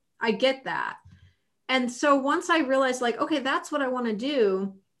that. I get that. And so once I realized like, okay, that's what I want to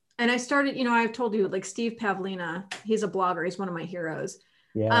do. And I started, I've told you like Steve Pavlina, he's a blogger. He's one of my heroes.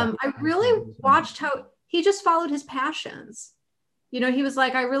 Yeah. I really watched how he just followed his passions. He was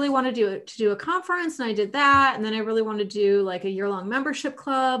like, I really want to do a conference and I did that. And then I really want to do like a year-long membership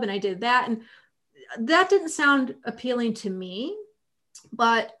club. And I did that. And that didn't sound appealing to me,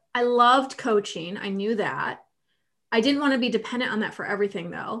 but I loved coaching. I knew that. I didn't want to be dependent on that for everything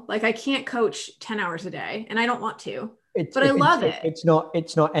though. Like I can't coach 10 hours a day and I don't want to, but I love it. It's not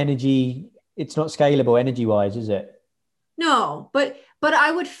energy. It's not scalable energy wise, is it? No, but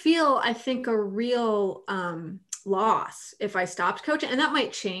I would feel, I think a real, loss if I stopped coaching, and that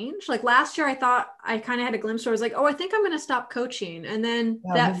might change. Like last year, I thought I kind of had a glimpse where I was like, oh, I think I'm going to stop coaching. And then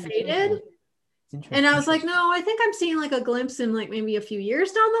that faded. And I was like, no, I think I'm seeing like a glimpse in like maybe a few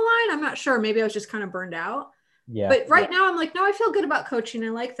years down the line. I'm not sure. Maybe I was just kind of burned out. Yeah. But right now I'm like, no, I feel good about coaching. I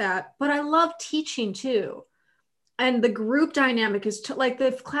like that. But I love teaching too. And the group dynamic is like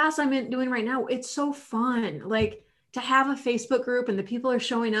the class I'm doing right now. It's so fun. Like to have a Facebook group and the people are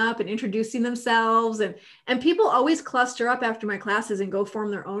showing up and introducing themselves and people always cluster up after my classes and go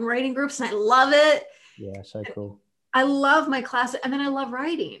form their own writing groups. And I love it. Yeah. So cool. I love my class. And then I love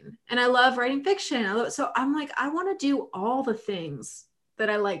writing and I love writing fiction. So I'm like, I want to do all the things that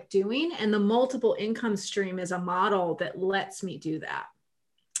I like doing. And the multiple income stream is a model that lets me do that.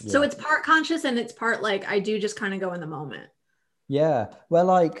 Yeah. So it's part conscious and it's part like, I do just kind of go in the moment. Yeah. Well,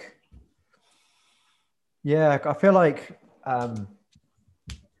 like, yeah, I feel like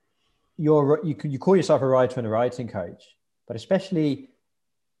you call yourself a writer and a writing coach, but especially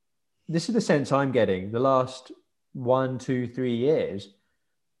this is the sense I'm getting the last 1, 2, 3 years.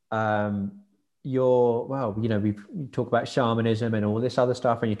 We talk about shamanism and all this other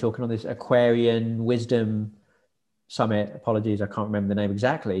stuff, and you're talking on this Aquarian wisdom summit. Apologies, I can't remember the name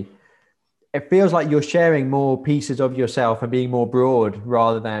exactly. It feels like you're sharing more pieces of yourself and being more broad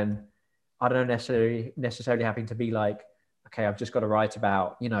rather than, I don't know, necessarily having to be like, okay, I've just got to write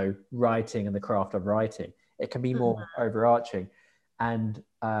about, writing and the craft of writing. It can be more overarching. And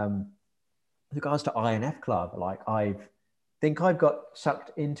with regards to INF Club, like I think I've got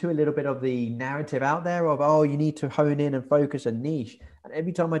sucked into a little bit of the narrative out there of, oh, you need to hone in and focus a niche. And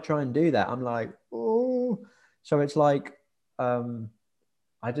every time I try and do that, I'm like, oh. So it's like,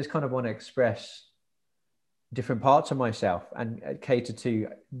 I just kind of want to express different parts of myself and cater to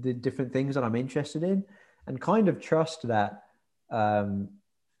the different things that I'm interested in and kind of trust that, kind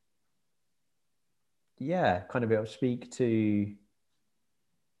of it'll speak to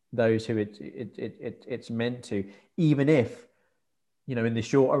those who it's meant to, even if, in the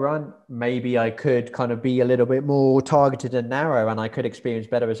shorter run, maybe I could kind of be a little bit more targeted and narrow and I could experience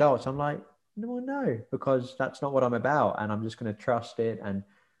better results. I'm like, no, because that's not what I'm about. And I'm just going to trust it. And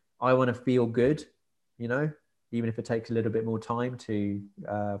I want to feel good, even if it takes a little bit more time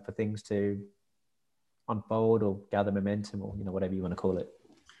for things to unfold or gather momentum or, whatever you want to call it.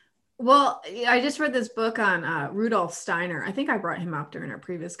 Well, I just read this book on Rudolf Steiner. I think I brought him up during our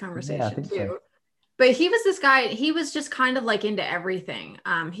previous conversation too. So. But he was this guy, he was just kind of like into everything.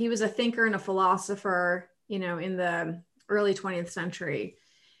 He was a thinker and a philosopher, in the early 20th century.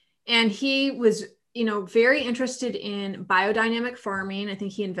 And he was, very interested in biodynamic farming. I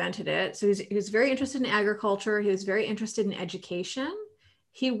think he invented it. So he was very interested in agriculture. He was very interested in education.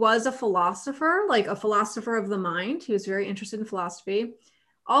 He was a philosopher, like a philosopher of the mind. He was very interested in philosophy.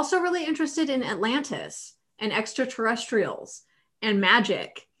 Also really interested in Atlantis and extraterrestrials and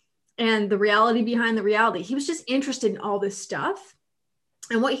magic and the reality behind the reality. He was just interested in all this stuff.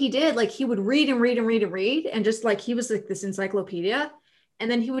 And what he did, like he would read and read and read and read. And just like, he was like this encyclopedia. And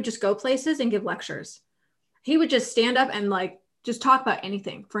then he would just go places and give lectures. He would just stand up and like, just talk about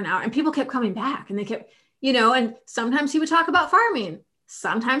anything for an hour. And people kept coming back and they kept, and sometimes he would talk about farming.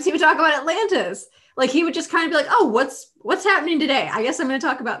 Sometimes he would talk about Atlantis. Like he would just kind of be like, oh, what's happening today? I guess I'm going to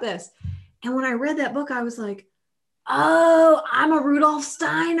talk about this. And when I read that book, I was like, oh, I'm a Rudolf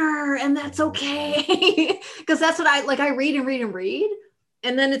Steiner, and that's okay. Because that's what I read and read and read.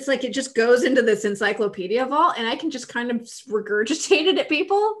 And then it's like, it just goes into this encyclopedia vault, and I can just kind of regurgitate it at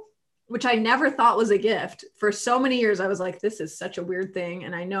people, which I never thought was a gift. For so many years, I was like, this is such a weird thing.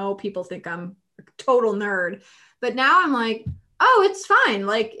 And I know people think I'm a total nerd, but now I'm like, oh, it's fine.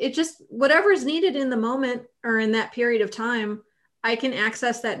 Like it just, whatever's needed in the moment or in that period of time, I can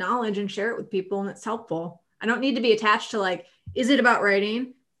access that knowledge and share it with people, and it's helpful. I don't need to be attached to like, is it about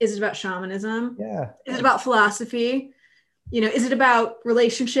writing? Is it about shamanism? Yeah. Is it about philosophy? Is it about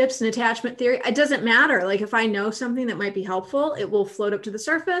relationships and attachment theory? It doesn't matter. Like if I know something that might be helpful, it will float up to the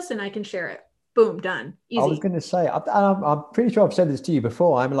surface and I can share it. Boom, done. Easy. I was going to say, I'm pretty sure I've said this to you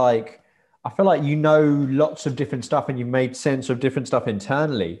before. I'm like, I feel like you know lots of different stuff and you've made sense of different stuff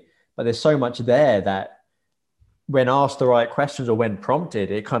internally, but there's so much there that when asked the right questions or when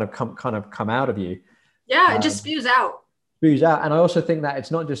prompted, it kind of come out of you. Yeah, it just spews out. And I also think that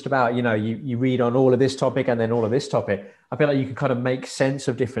it's not just about, you read on all of this topic and then all of this topic. I feel like you can kind of make sense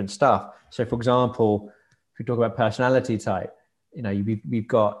of different stuff. So for example, if we talk about personality type, we've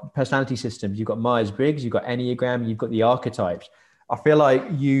got personality systems, you've got Myers-Briggs, you've got Enneagram, you've got the archetypes. I feel like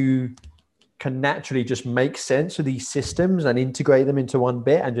you can naturally just make sense of these systems and integrate them into one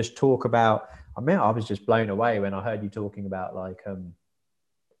bit and just talk about, I was just blown away when I heard you talking about like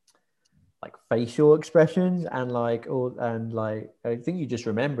facial expressions and I think you just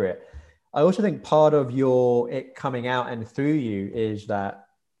remember it. I also think part of it coming out and through you is that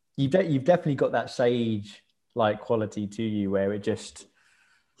you've definitely got that sage like quality to you where it just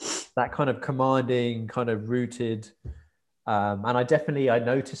that kind of commanding, kind of rooted. And I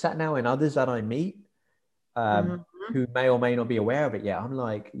notice that now in others that I meet who may or may not be aware of it yet. I'm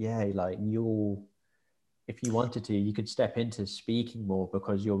like, yeah, like if you wanted to, you could step into speaking more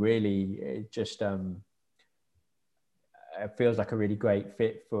because you're really it feels like a really great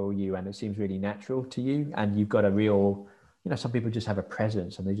fit for you and it seems really natural to you. And you've got a real, some people just have a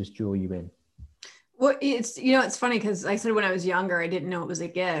presence and they just draw you in. Well, it's funny because I said when I was younger, I didn't know it was a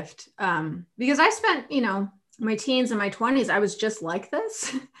gift because I spent, my teens and my 20s, I was just like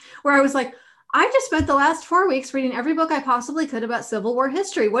this, where I was like, I just spent the last 4 weeks reading every book I possibly could about Civil War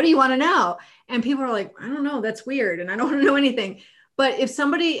history. What do you want to know? And people are like, I don't know, that's weird. And I don't want to know anything. But if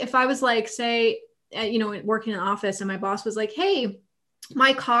I was like, say, working in an office and my boss was like, hey,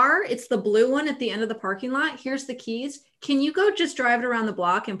 my car, it's the blue one at the end of the parking lot. Here's the keys. Can you go just drive it around the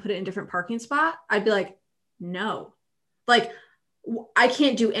block and put it in a different parking spot? I'd be like, no, like, I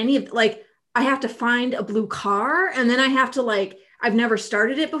can't do any of like, I have to find a blue car and then I have to I've never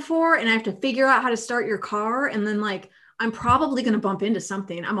started it before and I have to figure out how to start your car. And then I'm probably going to bump into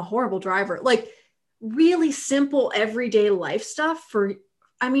something. I'm a horrible driver. Like really simple everyday life stuff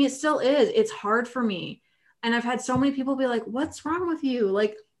it still is. It's hard for me. And I've had so many people be like, what's wrong with you?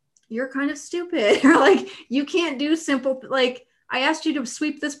 Like, you're kind of stupid. Or like, you can't do simple, like I asked you to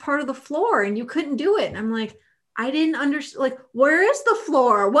sweep this part of the floor and you couldn't do it. And I'm like, I didn't understand, like, where is the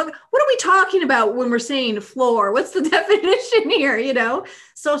floor? What are we talking about when we're saying floor? What's the definition here?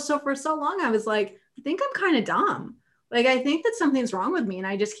 So for so long, I was like, I think I'm kind of dumb. Like, I think that something's wrong with me and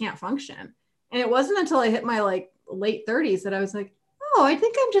I just can't function. And it wasn't until I hit my late 30s that I was like, oh, I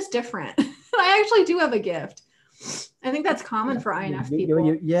think I'm just different. I actually do have a gift. I think that's common for INF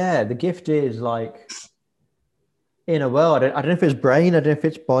people. Yeah, the gift is like in a world. I don't know if it's brain, I don't know if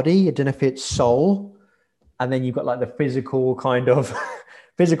it's body, I don't know if it's soul. And then you've got like the physical kind of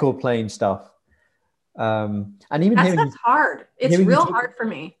physical plane stuff. And even that's hard. It's real hard for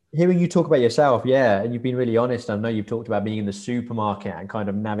me. Hearing you talk about yourself, yeah, and you've been really honest. I know you've talked about being in the supermarket and kind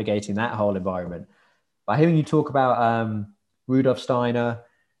of navigating that whole environment. But hearing you talk about Rudolf Steiner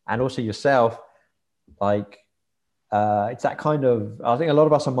and also yourself, it's that kind of, I think a lot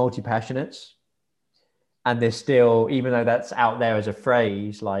of us are multi-passionates. And there's still, even though that's out there as a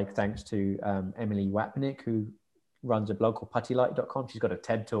phrase, thanks to Emily Wapnick, who runs a blog called puttylight.com. She's got a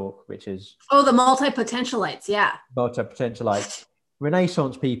TED talk, which is... Oh, the multi-potentialites, yeah. Multi-potentialites.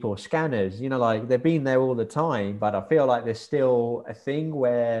 Renaissance people, scanners, they've been there all the time, but I feel like there's still a thing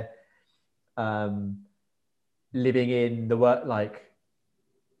where living in the work,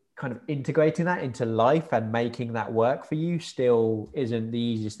 kind of integrating that into life and making that work for you still isn't the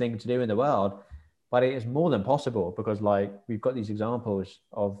easiest thing to do in the world. But it is more than possible because we've got these examples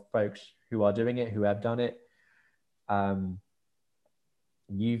of folks who are doing it, who have done it.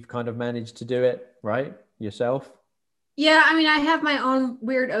 You've kind of managed to do it, right? Yourself? Yeah. I mean, I have my own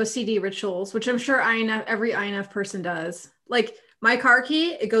weird OCD rituals, which I'm sure every INF person does. Like My car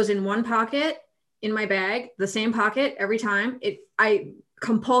key, it goes in one pocket in my bag, the same pocket every time. I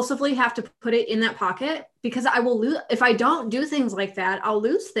compulsively have to put it in that pocket because I will lose. If I don't do things like that, I'll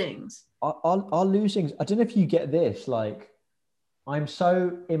lose things. I'll lose things. I don't know if you get this. Like, I'm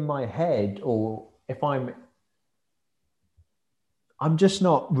so in my head, or if I'm just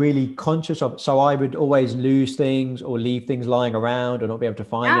not really conscious of it. So I would always lose things or leave things lying around or not be able to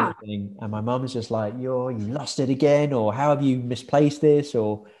find anything. And my mum's just like, you lost it again, or how have you misplaced this?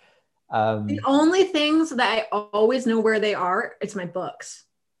 Or the only things that I always know where they are, it's my books.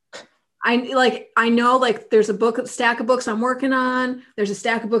 I know like there's a stack of books I'm working on. There's a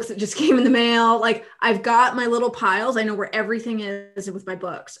stack of books that just came in the mail. Like I've got my little piles. I know where everything is with my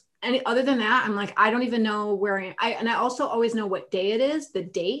books. And other than that, I'm like, I don't even know where I am. And I also always know what day it is, the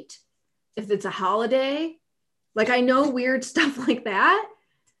date, if it's a holiday. Like I know weird stuff like that,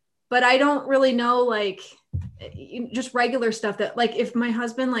 but I don't really know like just regular stuff that like if my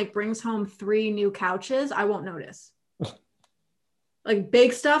husband like brings home 3 new couches, I won't notice. Like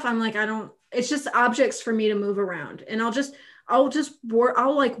big stuff, I'm like, it's just objects for me to move around. And I'll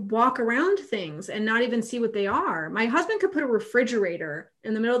like walk around things and not even see what they are. My husband could put a refrigerator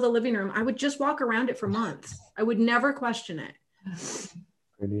in the middle of the living room. I would just walk around it for months. I would never question it.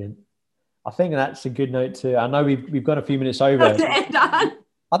 Brilliant. I think that's a good note to. I know we've got a few minutes over. To end on.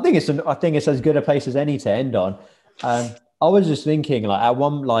 I think it's as good a place as any to end on. I was just thinking, like at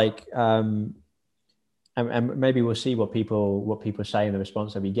one and maybe we'll see what people say in the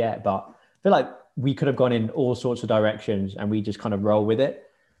response that we get. But I feel like we could have gone in all sorts of directions and we just kind of roll with it.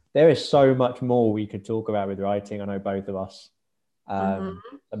 There is so much more we could talk about with writing. I know both of us. So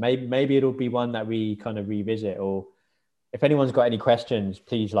maybe it'll be one that we kind of revisit, or if anyone's got any questions,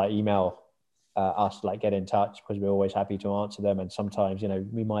 please like email us, like get in touch, because we're always happy to answer them. And sometimes,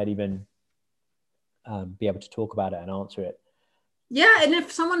 we might even be able to talk about it and answer it. Yeah. And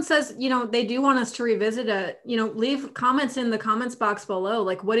if someone says, they do want us to revisit it, leave comments in the comments box below.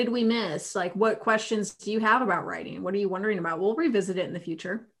 Like, what did we miss? Like, what questions do you have about writing? What are you wondering about? We'll revisit it in the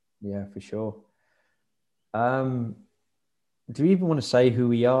future. Yeah, for sure. Do you even want to say who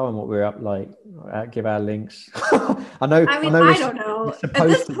we are and what we're up like? Give our links. I don't know. At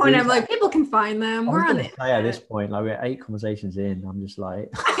this point, I'm like, people can find them. We're on it. At this point, like we're 8 conversations in. I'm just like,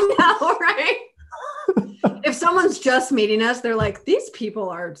 I know, right? If someone's just meeting us, they're like, these people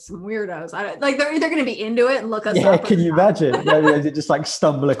are some weirdos. They're either going to be into it and look us up. Yeah, can you imagine? They just like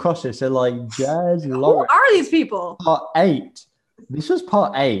stumble across it. They're like, Jazz, Who are these people? Part 8. This was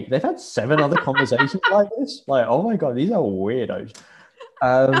part 8. They've had 7 other conversations like this. Like, oh my God, these are weirdos.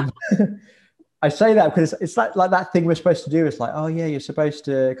 I say that because it's like that thing we're supposed to do. It's like, oh yeah, you're supposed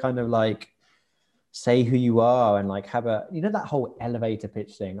to kind of like say who you are and like have that whole elevator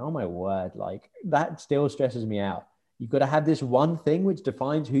pitch thing. Oh my word, like that still stresses me out. You've got to have this one thing which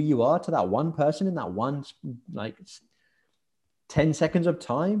defines who you are to that one person in that one like 10 seconds of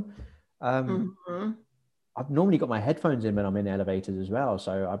time. I've normally got my headphones in when I'm in elevators as well.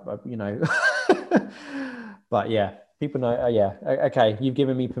 So but yeah, people know. Okay. You've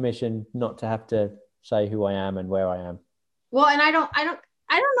given me permission not to have to say who I am and where I am. Well, and I don't know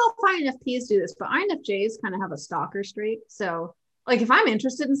if INFPs do this, but INFJs kind of have a stalker streak. So like, if I'm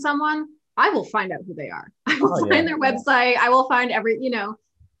interested in someone, I will find out who they are. I will find their website. I will find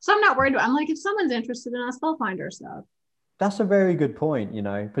so I'm not worried about, I'm like, if someone's interested in us, they'll find our stuff. That's a very good point,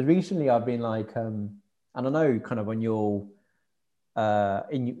 because recently I've been like, and I know kind of when you're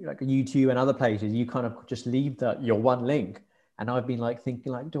in like YouTube and other places, you kind of just leave your one link. And I've been like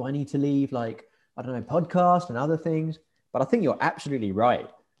thinking like, do I need to leave like, I don't know, podcast and other things? But I think you're absolutely right.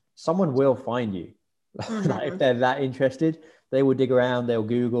 Someone will find you. Like if they're that interested, they will dig around, they'll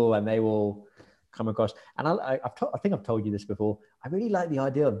Google, and they will come across. And I think I've told you this before. I really like the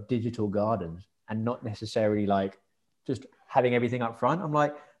idea of digital gardens and not necessarily like just having everything up front. I'm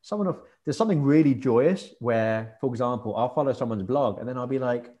like, there's something really joyous where, for example, I'll follow someone's blog and then I'll be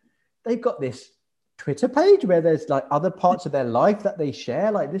like, they've got this Twitter page where there's like other parts of their life that they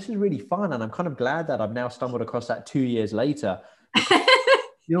share. Like, this is really fun. And I'm kind of glad that I've now stumbled across that 2 years later.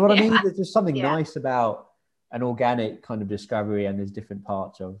 You know what I mean? There's just something nice about an organic kind of discovery, and there's different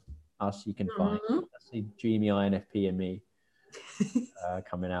parts of us you can find. That's the dreamy INFP and me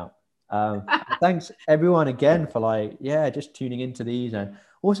coming out. Thanks everyone again for just tuning into these, and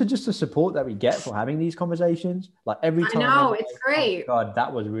also just the support that we get for having these conversations. Like every time, I know it's great. Oh God,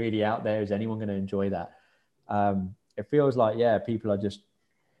 that was really out there. Is anyone going to enjoy that? It feels like people are just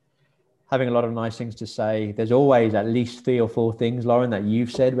having a lot of nice things to say. There's always at least 3 or 4 things, Lauren, that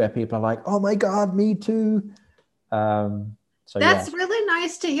you've said where people are like, "Oh my God, me too." So So that's really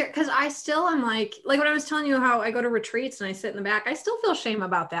nice to hear, because I still am like when I was telling you how I go to retreats and I sit in the back, I still feel shame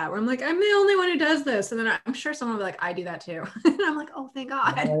about that, where I'm like, I'm the only one who does this. And then I'm sure someone will be like, I do that too. And I'm like, oh, thank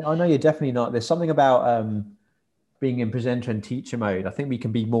God. I know you're definitely not. There's something about being in presenter and teacher mode. I think we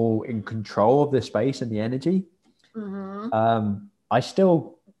can be more in control of the space and the energy. Mm-hmm. I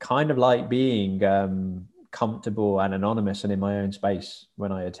still kind of like being comfortable and anonymous and in my own space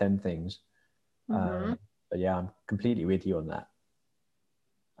when I attend things. Mm-hmm. But yeah, I'm completely with you on that.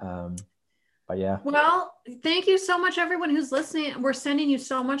 But yeah. Well, thank you so much, everyone who's listening. We're sending you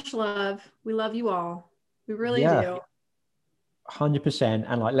so much love. We love you all. We really do. 100%.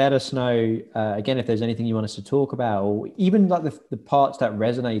 And like, let us know again if there's anything you want us to talk about, or even like the parts that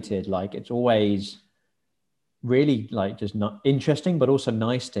resonated. Like, it's always really like just not interesting, but also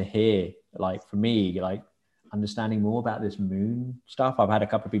nice to hear. Like for me, like understanding more about this moon stuff. I've had a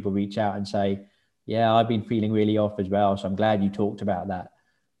couple of people reach out and say, yeah, I've been feeling really off as well. So I'm glad you talked about that.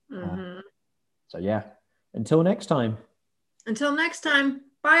 So yeah, until next time.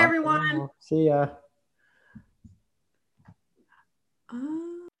 Bye, everyone. See ya.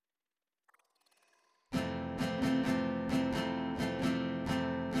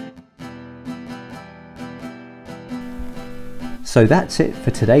 So that's it for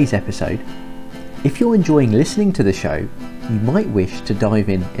today's episode. If you're enjoying listening to the show, you might wish to dive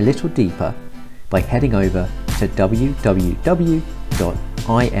in a little deeper by heading over to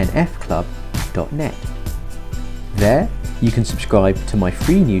www.infclub.net. There you can subscribe to my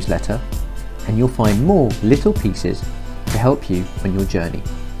free newsletter, and you'll find more little pieces to help you on your journey,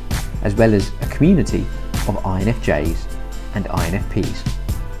 as well as a community of INFJs and INFPs.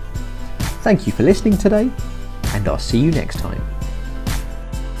 Thank you for listening today, and I'll see you next time.